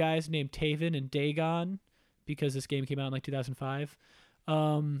these two guys named Taven and Dagon, because this game came out in 2005,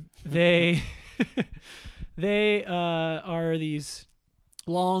 they they are these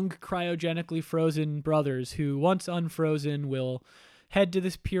long cryogenically frozen brothers who, once unfrozen, will head to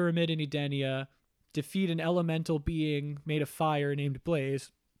this pyramid in Edenia, defeat an elemental being made of fire named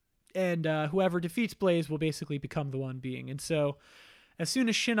Blaze, And whoever defeats Blaze will basically become the one being. And so as soon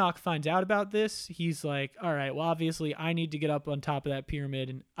as Shinnok finds out about this, he's like, all right, well, obviously I need to get up on top of that pyramid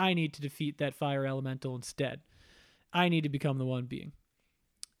and I need to defeat that fire elemental instead. I need to become the one being.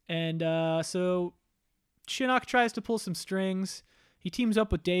 And so Shinnok tries to pull some strings. He teams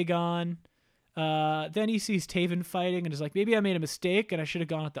up with Dagon. Then he sees Taven fighting and is like, maybe I made a mistake and I should have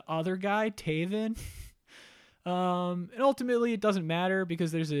gone with the other guy, Taven. And ultimately it doesn't matter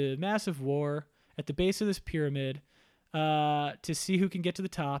because there's a massive war at the base of this pyramid to see who can get to the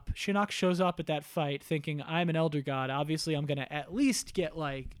top. Shinnok shows up at that fight thinking, I'm an elder god. Obviously I'm going to at least get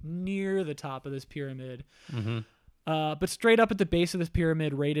like near the top of this pyramid. Mm-hmm. But straight up at the base of this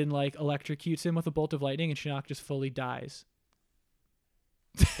pyramid, Raiden like electrocutes him with a bolt of lightning and Shinnok just fully dies.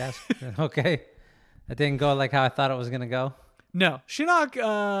 That's okay. That didn't go like how I thought it was going to go. No,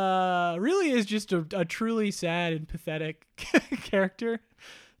 Shinnok really is just a truly sad and pathetic character.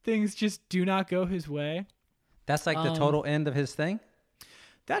 Things just do not go his way. That's like the total end of his thing?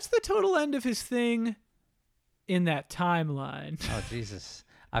 That's the total end of his thing in that timeline. Oh, Jesus.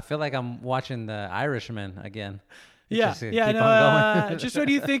 I feel like I'm watching The Irishman again. Just when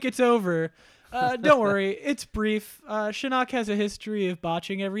you think it's over, don't worry, it's brief. Shinnok has a history of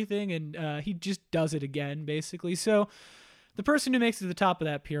botching everything, and he just does it again, basically. So the person who makes it to the top of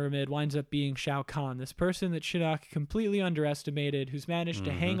that pyramid winds up being Shao Kahn, this person that Shinnok completely underestimated, who's managed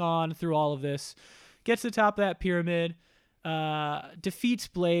to hang on through all of this, gets to the top of that pyramid, defeats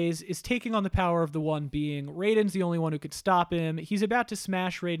Blaze, is taking on the power of the one being. Raiden's the only one who could stop him. He's about to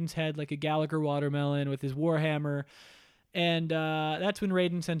smash Raiden's head like a Gallagher watermelon with his warhammer. And that's when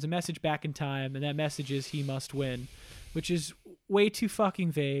Raiden sends a message back in time, and that message is he must win, which is way too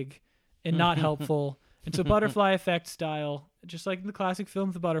fucking vague and not helpful. And so Butterfly Effect style, just like in the classic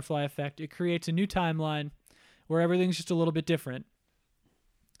film The Butterfly Effect, it creates a new timeline where everything's just a little bit different.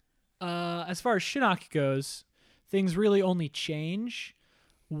 As far as Shinnok goes, things really only change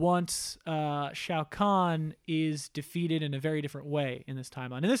once Shao Kahn is defeated in a very different way in this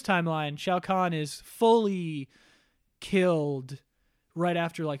timeline. In this timeline, Shao Kahn is fully killed right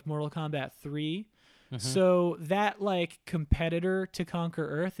after like Mortal Kombat 3. So that like competitor to conquer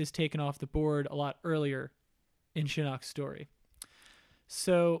Earth is taken off the board a lot earlier in Shinnok's story.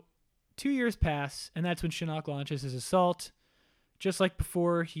 So 2 years pass, and that's when Shinnok launches his assault. Just like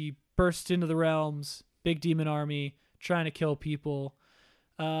before, he bursts into the realms, big demon army, trying to kill people.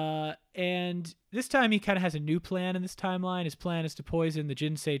 And this time he kind of has a new plan in this timeline. His plan is to poison the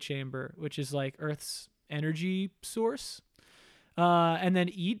Jinsei Chamber, which is like Earth's energy source. And then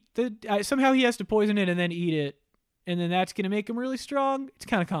eat somehow he has to poison it and then eat it. And then that's going to make him really strong. It's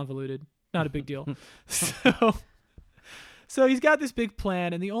kind of convoluted. Not a big deal. So he's got this big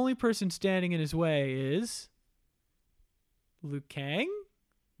plan, and the only person standing in his way is Liu Kang?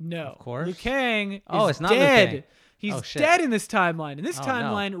 No. Of course. Liu Kang is it's not dead. Liu Kang. He's dead in this timeline. In this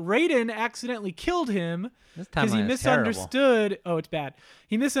timeline, no. Raiden accidentally killed him because he Terrible. misunderstood. Oh, it's bad.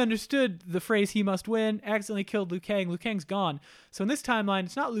 He misunderstood the phrase "he must win." Accidentally killed Liu Kang. Liu Kang's gone. So in this timeline,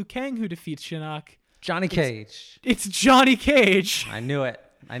 it's not Liu Kang who defeats Shinnok. Johnny Cage. It's Johnny Cage. I knew it.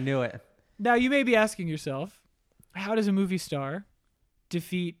 Now you may be asking yourself, how does a movie star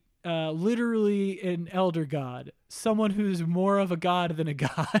defeat literally an elder god, someone who's more of a god than a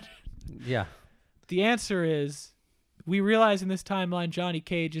god? Yeah. The answer is, we realize in this timeline Johnny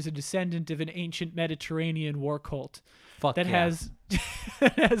Cage is a descendant of an ancient Mediterranean war cult has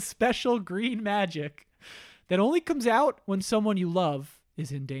special green magic that only comes out when someone you love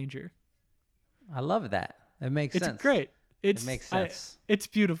is in danger. I love that. It makes sense. It's great. It makes sense. It's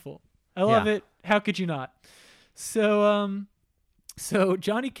beautiful. I love it. How could you not? So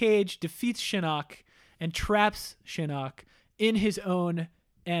Johnny Cage defeats Shinnok and traps Shinnok in his own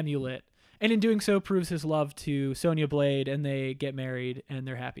amulet. And in doing so, proves his love to Sonya Blade, and they get married, and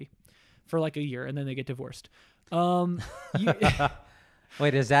they're happy for like a year, and then they get divorced. Wait,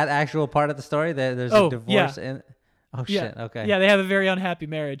 is that actual part of the story? There's a divorce in? Oh shit! Okay. Yeah, they have a very unhappy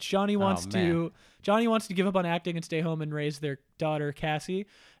marriage. Johnny wants to give up on acting and stay home and raise their daughter Cassie,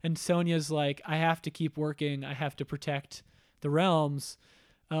 and Sonya's like, I have to keep working. I have to protect the realms,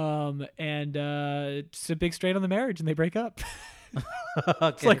 and it's a big strain on the marriage, and they break up. Okay.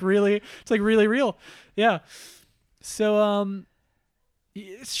 It's like really real. Yeah. So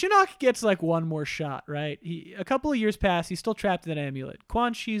Shinnok gets like one more shot, right? A couple of years pass, he's still trapped in that amulet.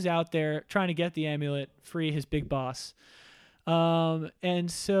 Quan Chi's out there trying to get the amulet, free his big boss. And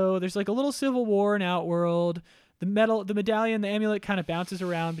so there's like a little civil war in Outworld. The medallion, the amulet kind of bounces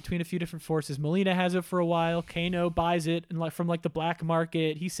around between a few different forces. Melina has it for a while. Kano buys it and from like the black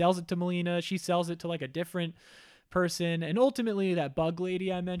market. He sells it to Melina. She sells it to like a different person. And ultimately, that bug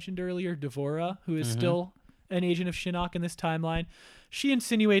lady I mentioned earlier, Devora, who is still an agent of Shinnok in this timeline, she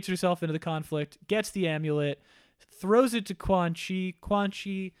insinuates herself into the conflict, gets the amulet, throws it to Quan Chi. Quan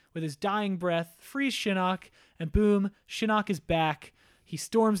Chi, with his dying breath, frees Shinnok, and boom, Shinnok is back. He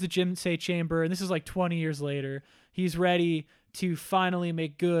storms the Jinsei chamber, and this is like 20 years later. He's ready to finally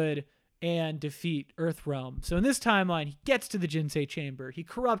make good and defeat Earthrealm. So in this timeline, he gets to the Jinsei chamber. He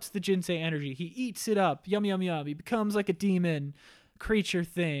corrupts the Jinsei energy. He eats it up. Yum, yum, yum. He becomes like a demon creature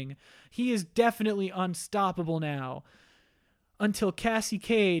thing. He is definitely unstoppable now. Until Cassie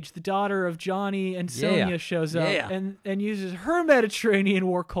Cage, the daughter of Johnny and Sonya, shows up and uses her Mediterranean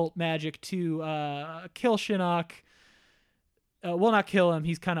war cult magic to kill Shinnok. Well, not kill him.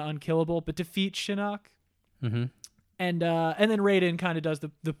 He's kind of unkillable, but defeat Shinnok. Mm-hmm. And then Raiden kind of does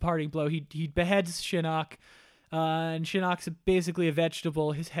the parting blow. He beheads Shinnok, and Shinnok's basically a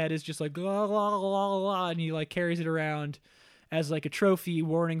vegetable. His head is just like la la la la, and he like carries it around as like a trophy,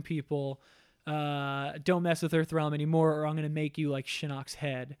 warning people, don't mess with Earthrealm anymore, or I'm gonna make you like Shinnok's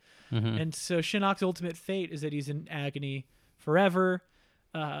head. Mm-hmm. And so Shinnok's ultimate fate is that he's in agony forever.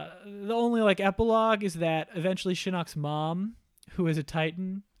 The only like epilogue is that eventually Shinnok's mom, who is a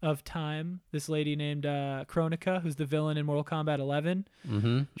Titan of time, this lady named Kronika, who's the villain in Mortal Kombat 11.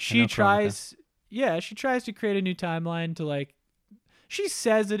 Mm-hmm. She tries to create a new timeline to like. She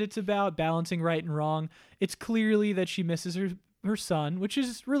says that it's about balancing right and wrong. It's clearly that she misses her son, which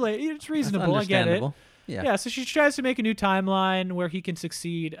is it's reasonable. I get it. Yeah. So she tries to make a new timeline where he can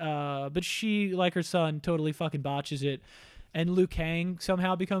succeed, but she, like her son, totally fucking botches it, and Liu Kang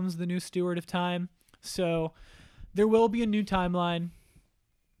somehow becomes the new steward of time. So there will be a new timeline.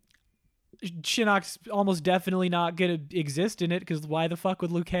 Shinnok's almost definitely not going to exist in it, because why the fuck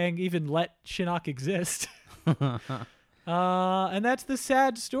would Liu Kang even let Shinnok exist? And that's the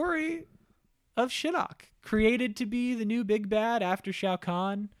sad story of Shinnok, created to be the new big bad after Shao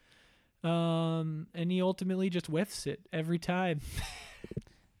Kahn. And he ultimately just whiffs it every time.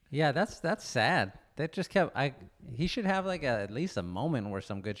 Yeah, that's sad. That just kept. He should have like at least a moment where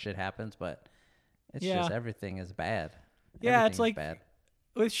some good shit happens, but it's just everything is bad. Yeah, it's like bad.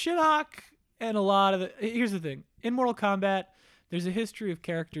 With Shinnok and a lot of here's the thing. In Mortal Kombat, there's a history of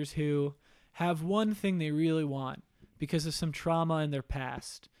characters who have one thing they really want because of some trauma in their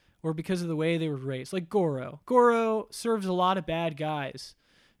past or because of the way they were raised. Like Goro. Goro serves a lot of bad guys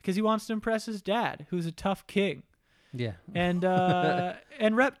because he wants to impress his dad, who's a tough king. Yeah.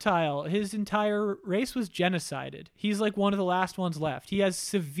 And Reptile, his entire race was genocided. He's like one of the last ones left. He has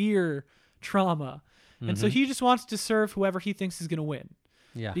severe trauma. And so he just wants to serve whoever he thinks is going to win.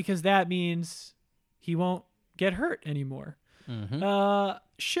 Yeah. Because that means he won't get hurt anymore. Mm-hmm.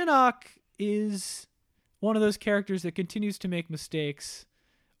 Shinnok is one of those characters that continues to make mistakes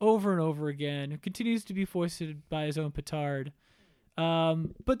over and over again, who continues to be foisted by his own petard.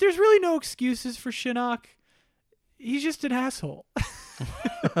 But there's really no excuses for Shinnok. He's just an asshole.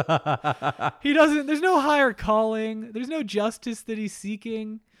 There's no higher calling. There's no justice that he's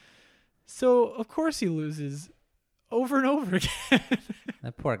seeking. So, of course, he loses over and over again.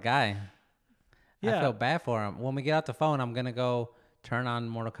 That poor guy. Yeah. I feel bad for him. When we get off the phone, I'm going to go turn on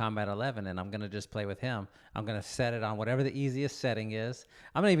Mortal Kombat 11, and I'm going to just play with him. I'm going to set it on whatever the easiest setting is.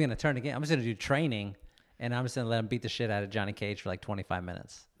 I'm not even going to turn the game. I'm just going to do training, and I'm just going to let him beat the shit out of Johnny Cage for like 25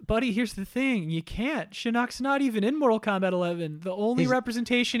 minutes. Buddy, here's the thing. You can't. Shinnok's not even in Mortal Kombat 11. The only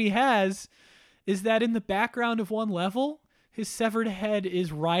representation he has is that in the background of one level, his severed head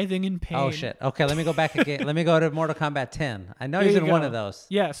is writhing in pain. Oh, shit. Okay, let me go back again. Let me go to Mortal Kombat 10. I know he's in one of those.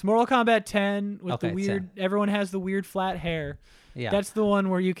 Yes, Mortal Kombat 10 with the weird... 10. Everyone has the weird flat hair. Yeah. That's the one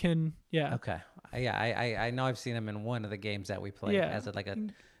where you can... Yeah. Okay. Yeah, I know I've seen him in one of the games that we played as like a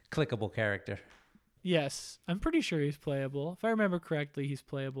clickable character. Yes. I'm pretty sure he's playable. If I remember correctly, he's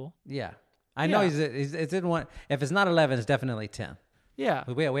playable. Yeah. I know he's in one... If it's not 11, it's definitely 10. Yeah.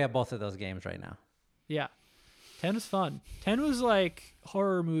 We have both of those games right now. Yeah. 10 was fun. 10 was like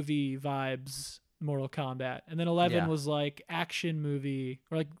horror movie vibes, Mortal Kombat. And then 11 was like action movie.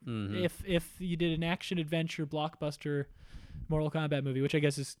 Or like if you did an action adventure blockbuster Mortal Kombat movie, which I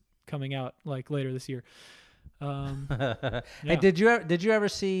guess is coming out like later this year. Hey, did you ever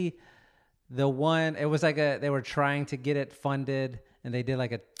see the one? It was like they were trying to get it funded, and they did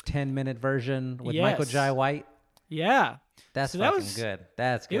like a 10-minute version with Michael Jai White. Yeah. That's good.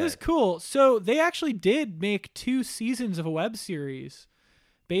 That's good. It was cool. So they actually did make 2 seasons of a web series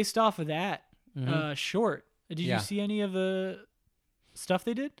based off of that short. Did you see any of the stuff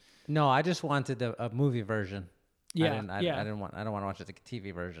they did? No, I just wanted a movie version. Yeah, I don't want to watch the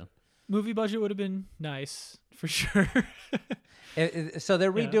TV version. movie budget would have been nice for sure. So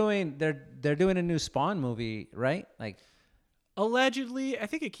they're redoing. They're doing a new Spawn movie, right? Like, allegedly, I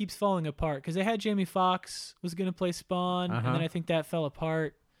think it keeps falling apart because they had Jamie Foxx was going to play Spawn, and then I think that fell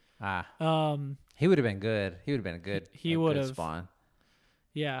apart. He would have been good. He would have been a good. He would have Spawn.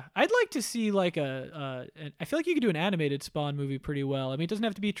 Yeah, I'd like to see like I feel like you could do an animated Spawn movie pretty well. I mean, it doesn't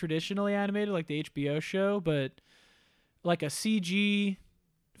have to be traditionally animated like the HBO show, but like a CG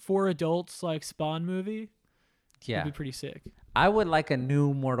for adults like Spawn movie would be pretty sick. I would like a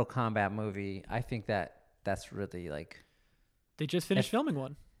new Mortal Kombat movie. I think that's really like. They just finished filming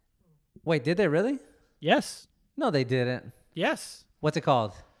one. Wait, did they really? Yes. No, they didn't. Yes. What's it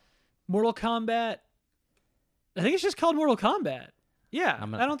called? Mortal Kombat. I think it's just called Mortal Kombat. Yeah,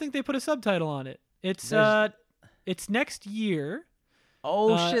 I don't think they put a subtitle on it. It's next year.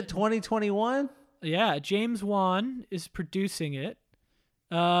 Oh shit, 2021? Yeah, James Wan is producing it.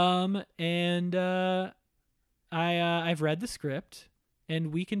 And I've read the script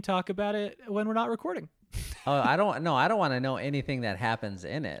and we can talk about it when we're not recording. I don't want to know anything that happens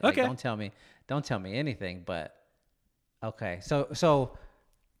in it. Like, okay. Don't tell me anything, but okay. So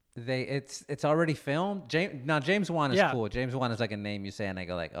it's already filmed. James Wan is cool. James Wan is like a name you say, and I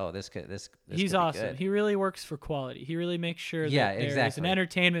go like, oh, this he's could awesome. Be good. He really works for quality. He really makes sure that there's an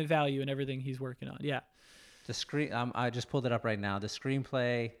entertainment value in everything he's working on. Yeah. The I just pulled it up right now. The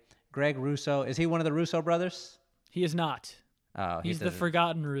screenplay, Greg Russo. Is he one of the Russo brothers? He is not. Oh, he's the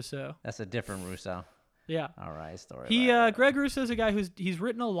forgotten Russo. That's a different Russo. Yeah. All right, story. Greg Russo is a guy he's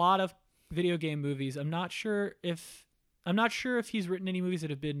written a lot of video game movies. I'm not sure if he's written any movies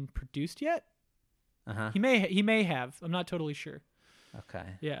that have been produced yet. He may have. I'm not totally sure. Okay.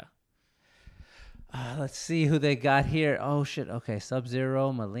 Yeah. Let's see who they got here. Oh shit. Okay,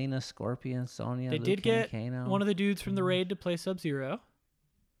 Sub-Zero, Melina, Scorpion, Sonya. They did get Kano. One of the dudes from the raid to play Sub-Zero.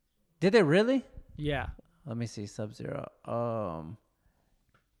 Did they really? Yeah. Let me see Sub-Zero.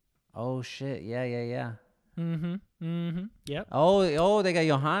 Oh shit. Yeah. Yep. Oh, they got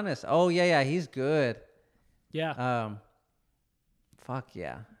Johannes. Oh yeah, he's good. Yeah. Fuck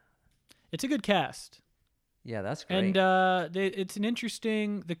yeah. It's a good cast. Yeah, that's great. And it's an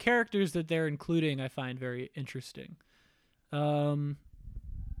interesting. The characters that they're including, I find very interesting. I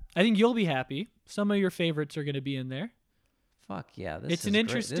think you'll be happy. Some of your favorites are going to be in there. Fuck yeah! It's an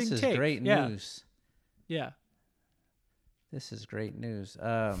interesting take. This is great news. Yeah. This is great news.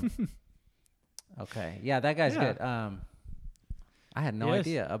 Okay. Yeah, that guy's good. I had no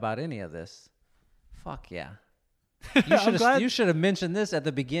idea about any of this. Fuck yeah. You should have mentioned this at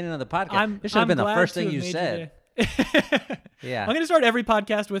the beginning of the podcast. It should have been the first thing you said. Yeah. I'm going to start every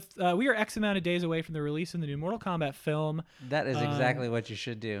podcast with, we are X amount of days away from the release of the new Mortal Kombat film. That is exactly what you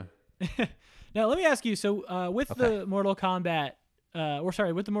should do. Now, let me ask you, so with the Mortal Kombat,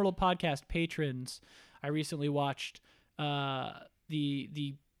 with the Mortal Podcast patrons, I recently watched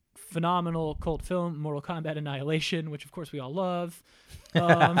the phenomenal cult film Mortal Kombat Annihilation, which of course we all love.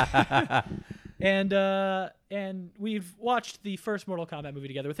 And we've watched the first Mortal Kombat movie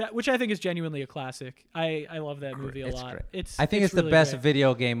together, which I think is genuinely a classic. I love that movie a lot. Great. I think it's the really best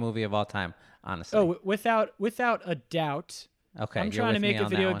video game movie of all time, honestly. Oh, without a doubt. Okay, I'm trying to make a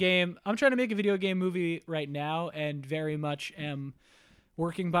video game. I'm trying to make a video game movie right now, and very much am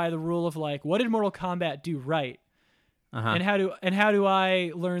working by the rule of like, what did Mortal Kombat do right? And how do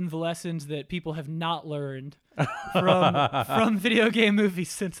I learn the lessons that people have not learned from video game movies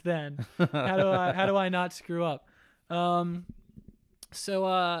since then? How do I not screw up? I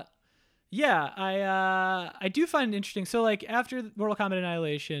do find it interesting. So like after Mortal Kombat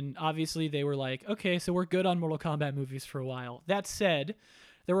Annihilation, obviously they were like, okay, so we're good on Mortal Kombat movies for a while. That said,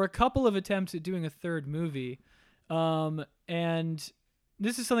 there were a couple of attempts at doing a third movie, and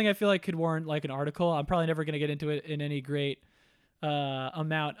this is something I feel like could warrant like an article. I'm probably never going to get into it in any great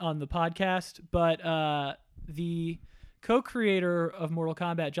amount on the podcast, but the co-creator of Mortal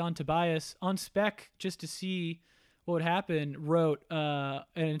Kombat, John Tobias, on spec just to see what would happen, wrote an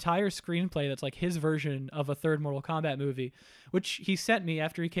entire screenplay that's like his version of a third Mortal Kombat movie, which he sent me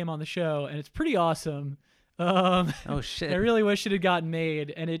after he came on the show, and it's pretty awesome. Oh shit! I really wish it had gotten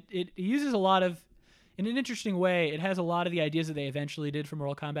made, and it uses a lot of. In an interesting way, it has a lot of the ideas that they eventually did for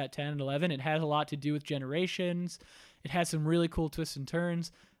Mortal Kombat 10 and 11. It has a lot to do with generations. It has some really cool twists and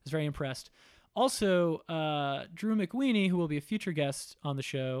turns. I was very impressed. Also, Drew McWeeny, who will be a future guest on the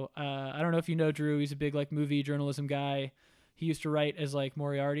show. I don't know if you know Drew. He's a big like movie journalism guy. He used to write as like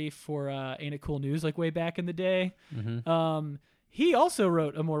Moriarty for Ain't It Cool News like way back in the day. Mm-hmm. He also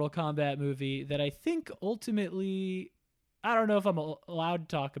wrote a Mortal Kombat movie that I think ultimately I don't know if I'm allowed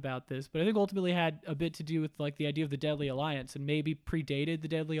to talk about this, but I think ultimately had a bit to do with like the idea of the Deadly Alliance and maybe predated the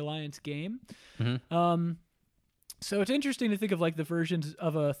Deadly Alliance game. Mm-hmm. So it's interesting to think of like the versions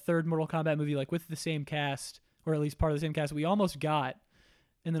of a third Mortal Kombat movie like with the same cast, or at least part of the same cast we almost got,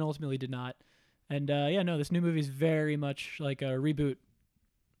 and then ultimately did not. And this new movie is very much like a reboot,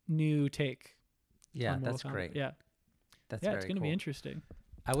 new take. Yeah, on Mortal that's Kombat. great. Yeah, That's it's going to be interesting.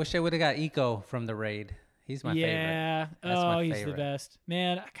 I wish I would have got Eco from the Raid. He's my favorite. Yeah, my he's favorite. the best.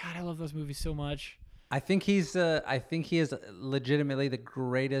 Man, God, I love those movies so much. I think he is legitimately the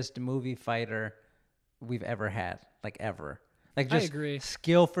greatest movie fighter we've ever had, like ever. Like just I agree.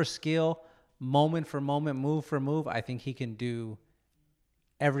 Skill for skill, moment for moment, move for move. I think he can do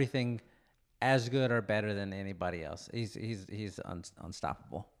everything as good or better than anybody else. He's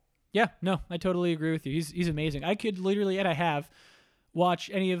unstoppable. Yeah, no, I totally agree with you. He's amazing. I could literally, and I have, watch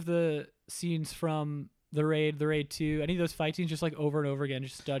any of the scenes from the Raid 2, any of those fight scenes just like over and over again,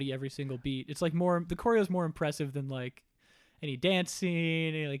 just study every single beat. It's like the choreo is more impressive than like any dance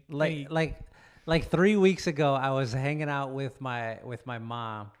scene, like 3 weeks ago, I was hanging out with my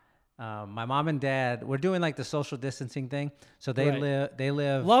mom. My mom and dad, we're doing like the social distancing thing. So they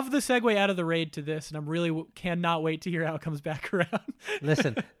live. Love the segue out of the Raid to this, and I'm really cannot wait to hear how it comes back around.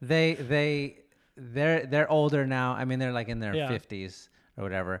 Listen, they're older now. I mean, they're like in their 50s or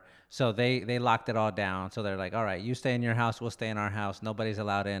whatever. So they locked it all down. So they're like, all right, you stay in your house, we'll stay in our house. Nobody's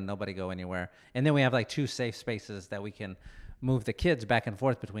allowed in, nobody go anywhere. And then we have like 2 safe spaces that we can move the kids back and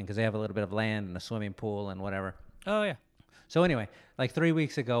forth between because they have a little bit of land and a swimming pool and whatever. Oh yeah. So anyway, like 3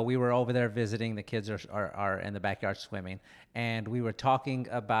 weeks ago, we were over there visiting. The kids are in the backyard swimming, and we were talking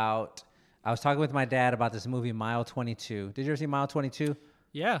about. I was talking with my dad about this movie Mile 22. Did you ever see Mile 22?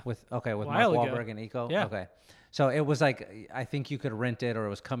 Yeah. With Mark ago. Wahlberg and Eco. Yeah. Okay. So it was like I think you could rent it, or it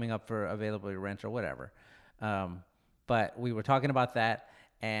was coming up for available to rent, or whatever. But we were talking about that,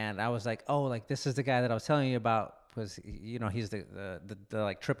 and I was like, oh, like this is the guy that I was telling you about. Because he's the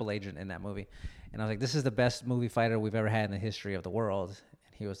like triple agent in that movie. And I was like, this is the best movie fighter we've ever had in the history of the world.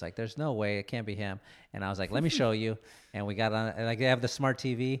 And he was like, there's no way, it can't be him. And I was like, let me show you. And we got on, like they have the smart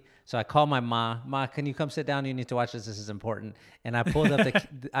TV. So I called my Ma, can you come sit down? You need to watch this. This is important. And I pulled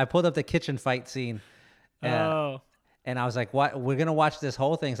up the kitchen fight scene. And I was like, what? We're going to watch this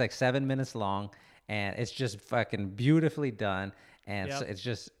whole thing. It's like 7 minutes long. And it's just fucking beautifully done. And so it's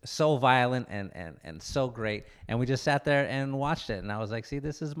just so violent and so great. And we just sat there and watched it. And I was like, see,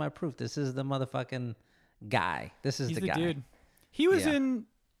 this is my proof. This is the motherfucking guy. He's the guy. Dude. He was I'm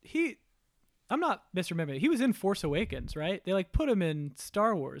not misremembering. He was in Force Awakens, right? They like put him in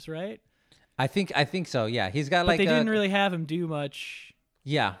Star Wars, right? I think so. Yeah. He's got but they didn't really have him do much.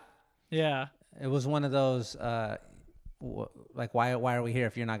 Yeah. Yeah. It was one of those, like, why are we here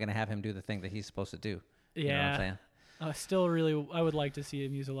if you're not going to have him do the thing that he's supposed to do? Yeah. You know what I'm saying? I would like to see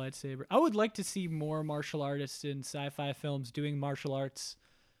him use a lightsaber. I would like to see more martial artists in sci-fi films doing martial arts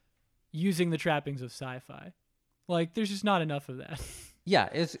using the trappings of sci-fi. Like, there's just not enough of that. Yeah,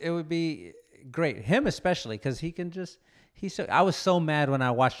 it would be great. Him especially, because I was so mad when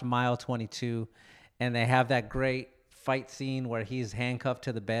I watched Mile 22, and they have that great fight scene where he's handcuffed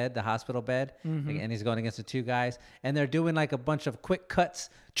to the bed, the hospital bed, and he's going against the 2 guys, and they're doing like a bunch of quick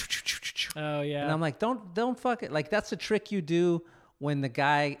cuts. Oh yeah. And I'm like, don't fuck it. Like that's a trick you do when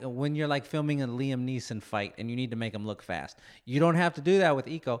you're like filming a Liam Neeson fight and you need to make him look fast. You don't have to do that with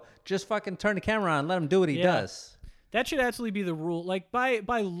Eco. Just fucking turn the camera on and let him do what he does. That should absolutely be the rule. Like by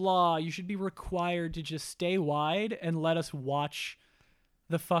law, you should be required to just stay wide and let us watch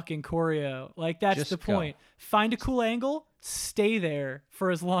the fucking choreo. Like that's just the point. Find a cool angle, stay there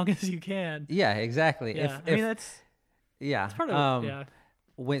for as long as you can. Yeah, exactly. Yeah. That's part of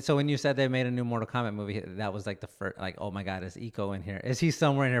When you said they made a new Mortal Kombat movie, that was like the first, like, oh my God, is Eco in here? Is he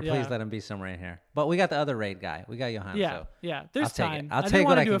somewhere in here? Please let him be somewhere in here. But we got the other Raid guy. We got Johan. Yeah, so there's time. I'll take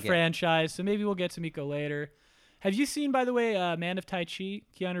what I can do a get. franchise, so maybe we'll get some Eco later. Have you seen, by the way, Man of Tai Chi,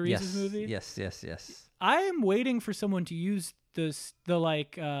 Keanu Reeves' movie? Yes. I am waiting for someone to use the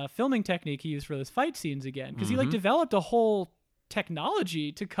filming technique he used for those fight scenes again, because he like developed a whole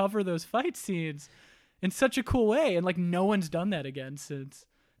technology to cover those fight scenes in such a cool way, and like no one's done that again since.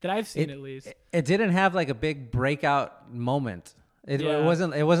 That I've seen at least. It didn't have like a big breakout moment. It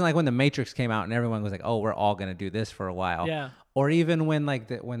wasn't like when The Matrix came out and everyone was like, "Oh, we're all gonna do this for a while." Yeah. Or even when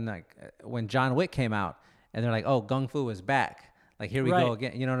when John Wick came out and they're like, "Oh, Kung Fu is back." Like here we go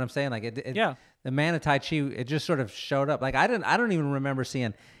again. You know what I'm saying? Like the Man of Tai Chi, it just sort of showed up. Like I don't even remember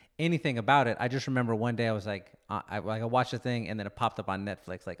seeing anything about it. I just remember one day I was like, I watched the thing and then it popped up on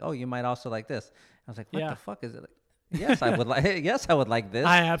Netflix. Like, oh, you might also like this. I was like, what the fuck is it? Yes, I would like. Yes, I would like this.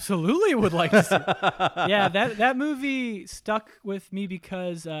 I absolutely would like to see it. Yeah, that movie stuck with me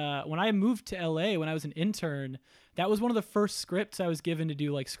because when I moved to LA when I was an intern, that was one of the first scripts I was given to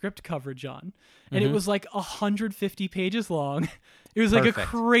do like script coverage on. And it was like 150 pages long. It was like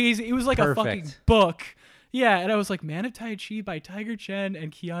it was like a fucking book. Yeah, and I was like, Man of Tai Chi by Tiger Chen and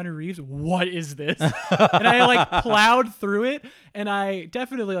Keanu Reeves. What is this? And I like plowed through it, and I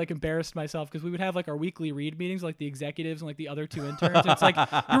definitely like embarrassed myself because we would have like our weekly read meetings, like the executives and like the other two interns. And it's like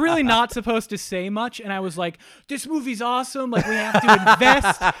you're really not supposed to say much, and I was like, this movie's awesome. Like we have to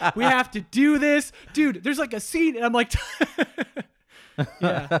invest. We have to do this, dude. There's like a scene, and I'm like,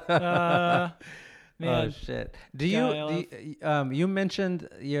 yeah. Man. Oh shit! You mentioned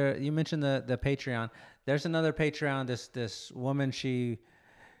the Patreon. There's another Patreon. This woman, I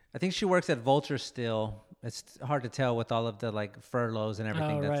think she works at Vulture still. It's hard to tell with all of the like furloughs and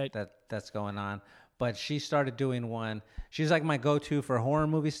everything that's going on. But she started doing one. She's like my go-to for horror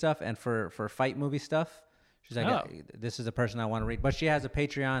movie stuff and for fight movie stuff. She's like, this is the person I want to read. But she has a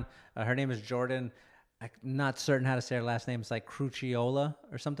Patreon. Her name is Jordan. I'm not certain how to say her last name. It's like Crucchiola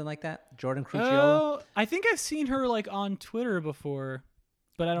or something like that. Jordan Crucchiola. Oh, I think I've seen her like on Twitter before.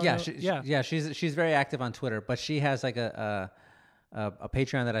 But I don't know. She's very active on Twitter, but she has like a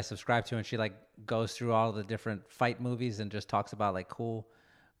Patreon that I subscribe to, and she like goes through all the different fight movies and just talks about like cool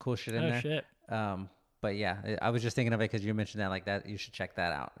shit in there. Shit. But yeah, I was just thinking of it because you mentioned that like that. You should check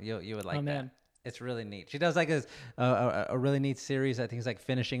that out. You would like that. Man. It's really neat. She does like a really neat series. I think it's like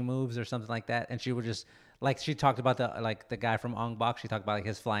finishing moves or something like that. And she would just like she talked about the guy from Ong Bak. She talked about like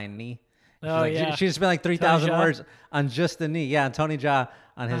his flying knee. She just spent like 3,000 words on just the knee. Yeah, on Tony Jaa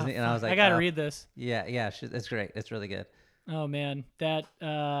on his knee, and I was like, I gotta read this. Yeah, it's great. It's really good. Oh man, that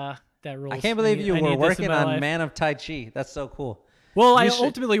rules. I can't believe you were working on Man of Tai Chi. That's so cool. Well, I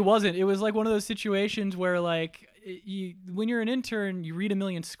ultimately wasn't. It was like one of those situations where like when you're an intern, you read a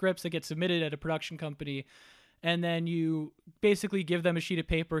million scripts that get submitted at a production company, and then you basically give them a sheet of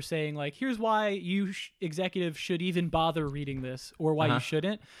paper saying like, here's why you executives should even bother reading this, or why you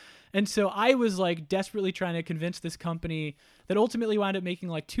shouldn't. And so I was like desperately trying to convince this company that ultimately wound up making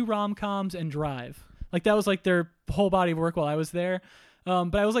like 2 rom-coms and Drive. Like that was like their whole body of work while I was there.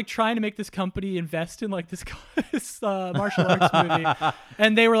 But I was like trying to make this company invest in like this martial arts movie.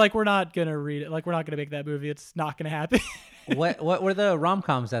 And they were like, we're not going to read it. Like, we're not going to make that movie. It's not going to happen. What were the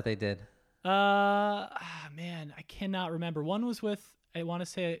rom-coms that they did? Man, I cannot remember. One was with, I want to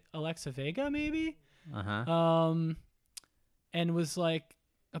say Alexa Vega maybe. And was like,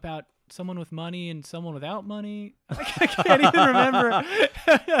 about someone with money and someone without money. I can't even remember.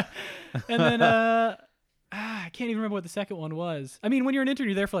 And then I can't even remember what the second one was. I mean, when you're an intern,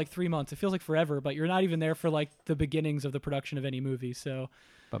 you're there for like 3 months. It feels like forever, but you're not even there for like the beginnings of the production of any movie. So,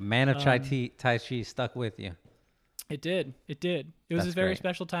 but Man of Tai Chi stuck with you. It did. It was a very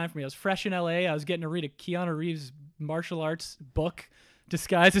special time for me. I was fresh in LA. I was getting to read a Keanu Reeves martial arts book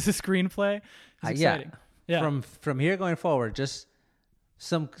disguised as a screenplay. It was exciting. Yeah. From here going forward, just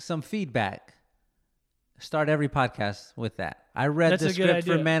some feedback. Start every podcast with that. I read the script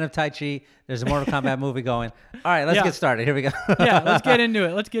for Man of Tai Chi. There's a Mortal Kombat movie going. All right, let's get started. Here we go. Let's get into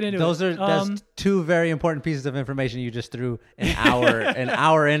it. That's 2 very important pieces of information you just threw an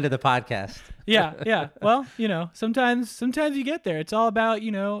hour into the podcast. Yeah. Well, sometimes you get there. It's all about,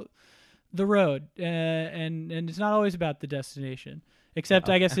 the road, and it's not always about the destination. Except,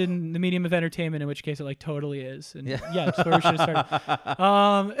 I guess, in the medium of entertainment, in which case it like totally is. And that's where we should have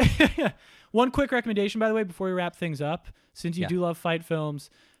started. One quick recommendation, by the way, before we wrap things up, since you do love fight films,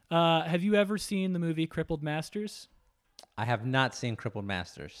 have you ever seen the movie Crippled Masters? I have not seen Crippled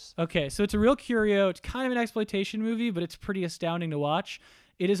Masters. Okay, so it's a real curio. It's kind of an exploitation movie, but it's pretty astounding to watch.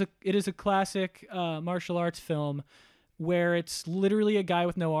 It is a classic martial arts film where it's literally a guy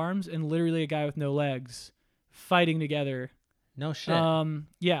with no arms and literally a guy with no legs fighting together. No shit.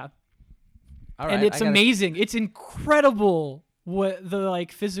 Yeah. All right, and it's amazing. It's incredible what the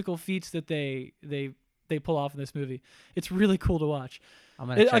like physical feats that they pull off in this movie. It's really cool to watch. I'm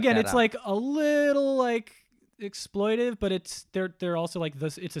gonna check that it's out. like a little like exploitive, but they're also like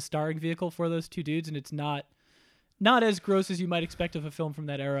this. It's a starring vehicle for those 2 dudes, and it's not as gross as you might expect of a film from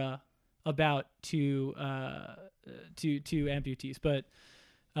that era about two amputees. But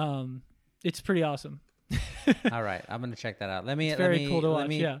it's pretty awesome. All right, I'm gonna check that out. It's very cool to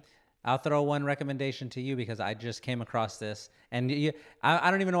watch. I'll throw one recommendation to you because I just came across this, and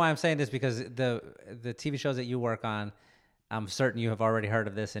I don't even know why I'm saying this because the TV shows that you work on, I'm certain you have already heard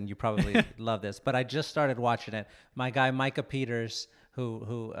of this and you probably love this. But I just started watching it. My guy Micah Peters,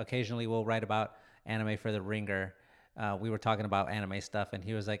 who occasionally will write about anime for The Ringer, we were talking about anime stuff, and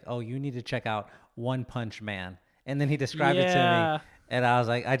he was like, "Oh, you need to check out One Punch Man." And then he described it to Yeah. me. And I was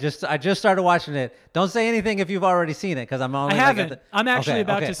like, I just started watching it. Don't say anything if you've already seen it, because I'm only. I like, haven't. I'm actually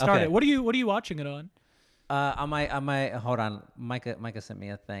about to start okay. it. What are you watching it on? I might hold on. Micah sent me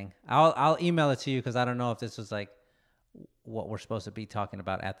a thing. I'll email it to you, because I don't know if this was like what we're supposed to be talking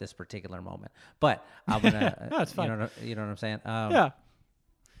about at this particular moment. But I'm gonna. No, it's fine. You know what I'm saying? Yeah.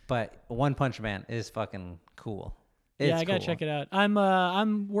 But One Punch Man is fucking cool. Yeah, I gotta check it out.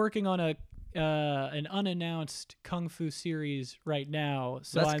 I'm working on an unannounced kung fu series right now.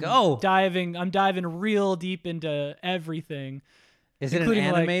 So Let's go. I'm diving real deep into everything. Is it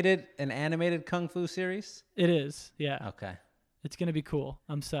an animated kung fu series? It is. Yeah. Okay. It's gonna be cool.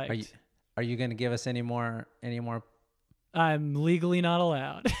 I'm psyched. Are you gonna give us any more? I'm legally not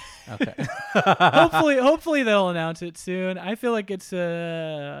allowed. Okay. hopefully they'll announce it soon. I feel like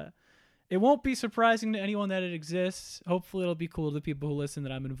it won't be surprising to anyone that it exists. Hopefully it'll be cool to the people who listen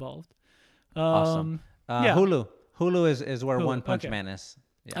that I'm involved. Awesome. Yeah. Hulu is where Hulu, One Punch okay. Man is.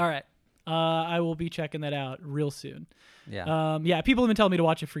 Yeah. All right. I will be checking that out real soon. Yeah. Yeah, people have been telling me to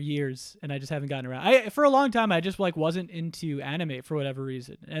watch it for years, and I just haven't gotten around. For a long time, I just wasn't into anime for whatever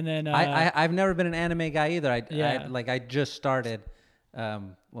reason, and then I've never been an anime guy either. Yeah. I just started,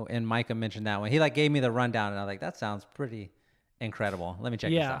 and Micah mentioned that one. He gave me the rundown, and I was like, that sounds pretty incredible. Let me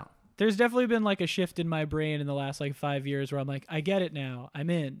check this out. There's definitely been a shift in my brain in the last 5 years where I'm like, I get it now. I'm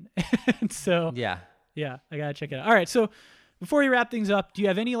in. So yeah, I gotta check it out. All right, so before we wrap things up, do you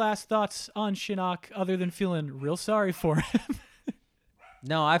have any last thoughts on Shinnok other than feeling real sorry for him?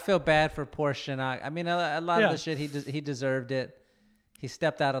 No, I feel bad for poor Shinnok. I mean, a lot of the shit he deserved it. He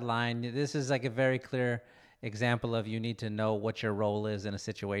stepped out of line. This is a very clear example of you need to know what your role is in a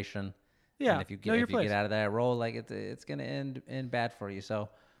situation. Yeah, and if you get out of that role, it's gonna end bad for you. So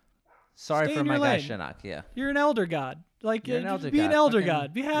sorry Stay for in my your guy lane. Shinnok. Yeah, You're an elder god. You're an elder be god. an elder Fucking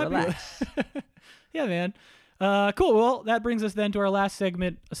god. Be happy. relax. Yeah, man. Cool. Well, that brings us then to our last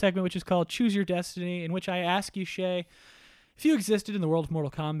segment, a segment which is called Choose Your Destiny, in which I ask you, Shay, if you existed in the world of Mortal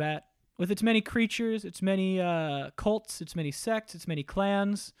Kombat, with its many creatures, its many cults, its many sects, its many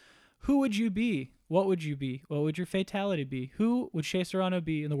clans, who would you be? What would you be? What would your fatality be? Who would Shay Serrano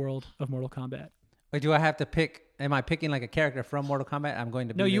be in the world of Mortal Kombat? Wait, do I have to pick? Am I picking a character from Mortal Kombat? I'm going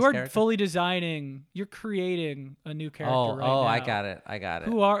to be No, this you are character? fully designing. You're creating a new character right now. Oh, I got it.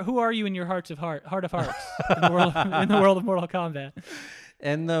 Who are you in your heart of hearts in the world of Mortal Kombat?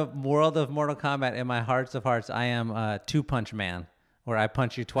 In the world of Mortal Kombat, in my hearts of hearts, I am Two Punch Man, where I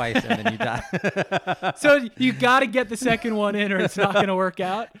punch you twice and then you die. So you got to get the second one in, or it's not going to work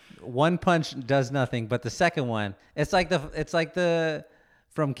out. One punch does nothing, but the second one, it's like the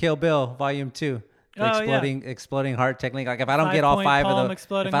from Kill Bill Volume 2. The exploding heart technique. If I don't get all five of them,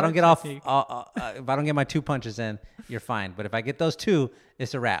 if I don't get if I don't get my two punches in, you're fine. But if I get those two,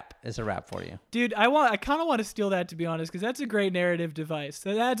 it's a wrap. It's a wrap for you, dude. I kind of want to steal that, to be honest, because that's a great narrative device.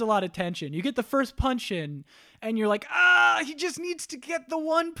 That adds a lot of tension. You get the first punch in, and you're like, he just needs to get the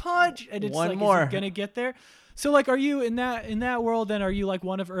one punch, and it's one more. Is he gonna get there? So are you in that world? Then are you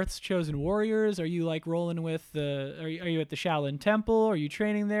one of Earth's chosen warriors? Are you rolling with Are you at the Shaolin Temple? Are you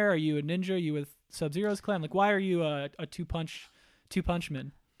training there? Are you a ninja? Are you with Sub-Zero's clan? Why are you a two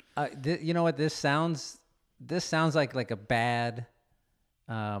punchman? You know what? This sounds like a bad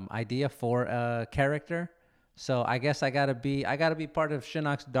idea for a character. So I guess I gotta be part of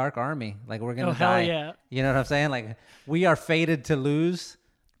Shinnok's dark army. We're gonna die. Hell yeah. You know what I'm saying? We are fated to lose.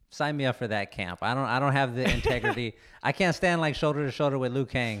 Sign me up for that camp. I don't have the integrity. I can't stand shoulder to shoulder with Liu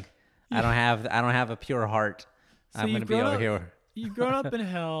Kang. I don't have a pure heart. So I'm gonna be over here. You've grown up in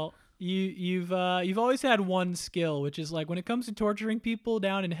hell. You've always had one skill, which is when it comes to torturing people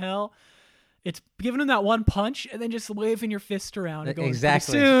down in hell, it's giving them that one punch and then just waving your fist around and going,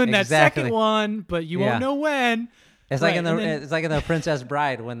 exactly soon that second one, but you won't know when. It's like in the Princess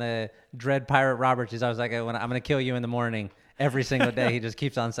Bride when the Dread Pirate Roberts is always like, I'm gonna kill you in the morning every single day. He just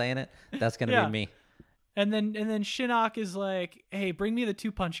keeps on saying it. That's gonna be me. And then Shinnok is like, hey, bring me the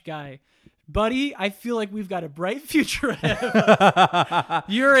two punch guy. Buddy, I feel like we've got a bright future ahead of us.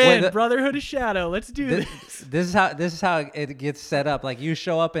 You're in Brotherhood of Shadow. Let's do this. This is how it gets set up. You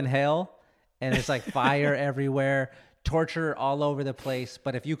show up in hell, and it's fire everywhere, torture all over the place.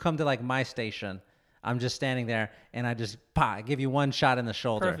 But if you come to my station, I'm just standing there, and I just give you one shot in the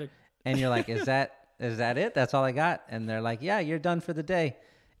shoulder. Perfect. And you're like, is that it? That's all I got? And they're like, yeah, you're done for the day.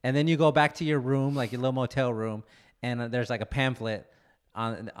 And then you go back to your room, your little motel room, and there's a pamphlet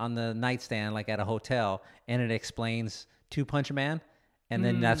on the nightstand at a hotel, and it explains Two Punch Man, And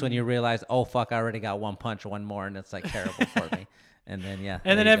then that's when you realize, oh, fuck, I already got one punch, one more, and it's like terrible for me. And then,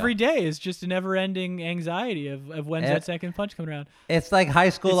 And then every day is just a never-ending anxiety of when's that second punch coming around. It's like high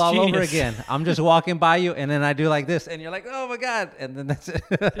school all over again. I'm just walking by you, and then I do like this, and you're like, oh, my God. And then that's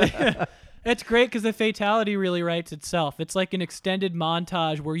it. It's great because the fatality really writes itself. It's like an extended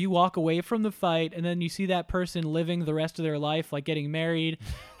montage where you walk away from the fight and then you see that person living the rest of their life, like getting married,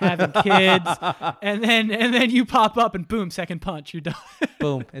 having kids, and then you pop up and boom, second punch, you're done.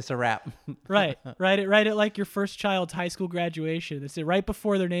 Boom, it's a wrap. Right at like your first child's high school graduation. It's right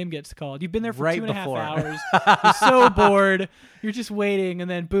before their name gets called. You've been there for right 2.5 hours. You're so bored. You're just waiting,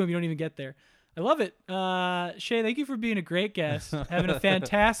 and then boom, you don't even get there. I love it. Shay, thank you for being a great guest. Having a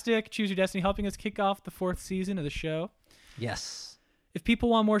fantastic Choose Your Destiny, helping us kick off the 4th season of the show. Yes. If people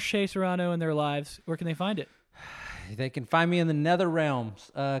want more Shay Serrano in their lives, where can they find it? They can find me in the nether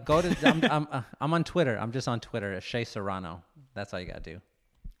realms. Go to I'm on Twitter. I'm just on Twitter at Shay Serrano. That's all you got to do.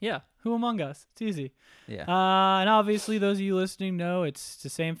 Yeah. Who among us? It's easy. Yeah. And obviously, those of you listening know it's the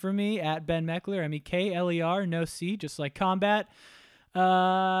same for me, at Ben Meckler, MEKLER, no C, just like Combat.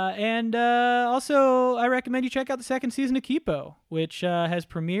 And also, I recommend you check out the 2nd season of Kipo, which has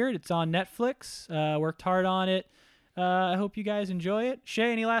premiered. It's on Netflix. Worked hard on it. I hope you guys enjoy it.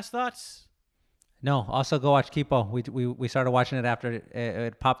 Shay, any last thoughts? No. Also, go watch Kipo. We started watching it after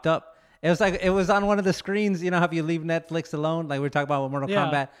it popped up. It was on one of the screens. You know how if you leave Netflix alone, like we were talking about with Mortal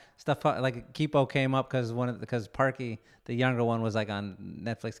Kombat stuff. Like Kipo came up because Parky, the younger one, was like on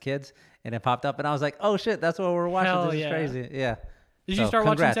Netflix Kids, and it popped up, and I was like, oh shit, that's what we're watching. Hell this is crazy. Yeah. Did you start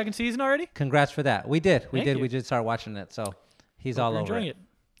watching the 2nd season already? Congrats for that. We did. We did start watching it. So he's all over enjoying it.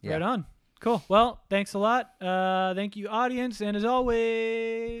 Yeah. Right on. Cool. Well, thanks a lot. Thank you, audience. And as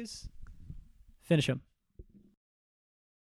always, finish him.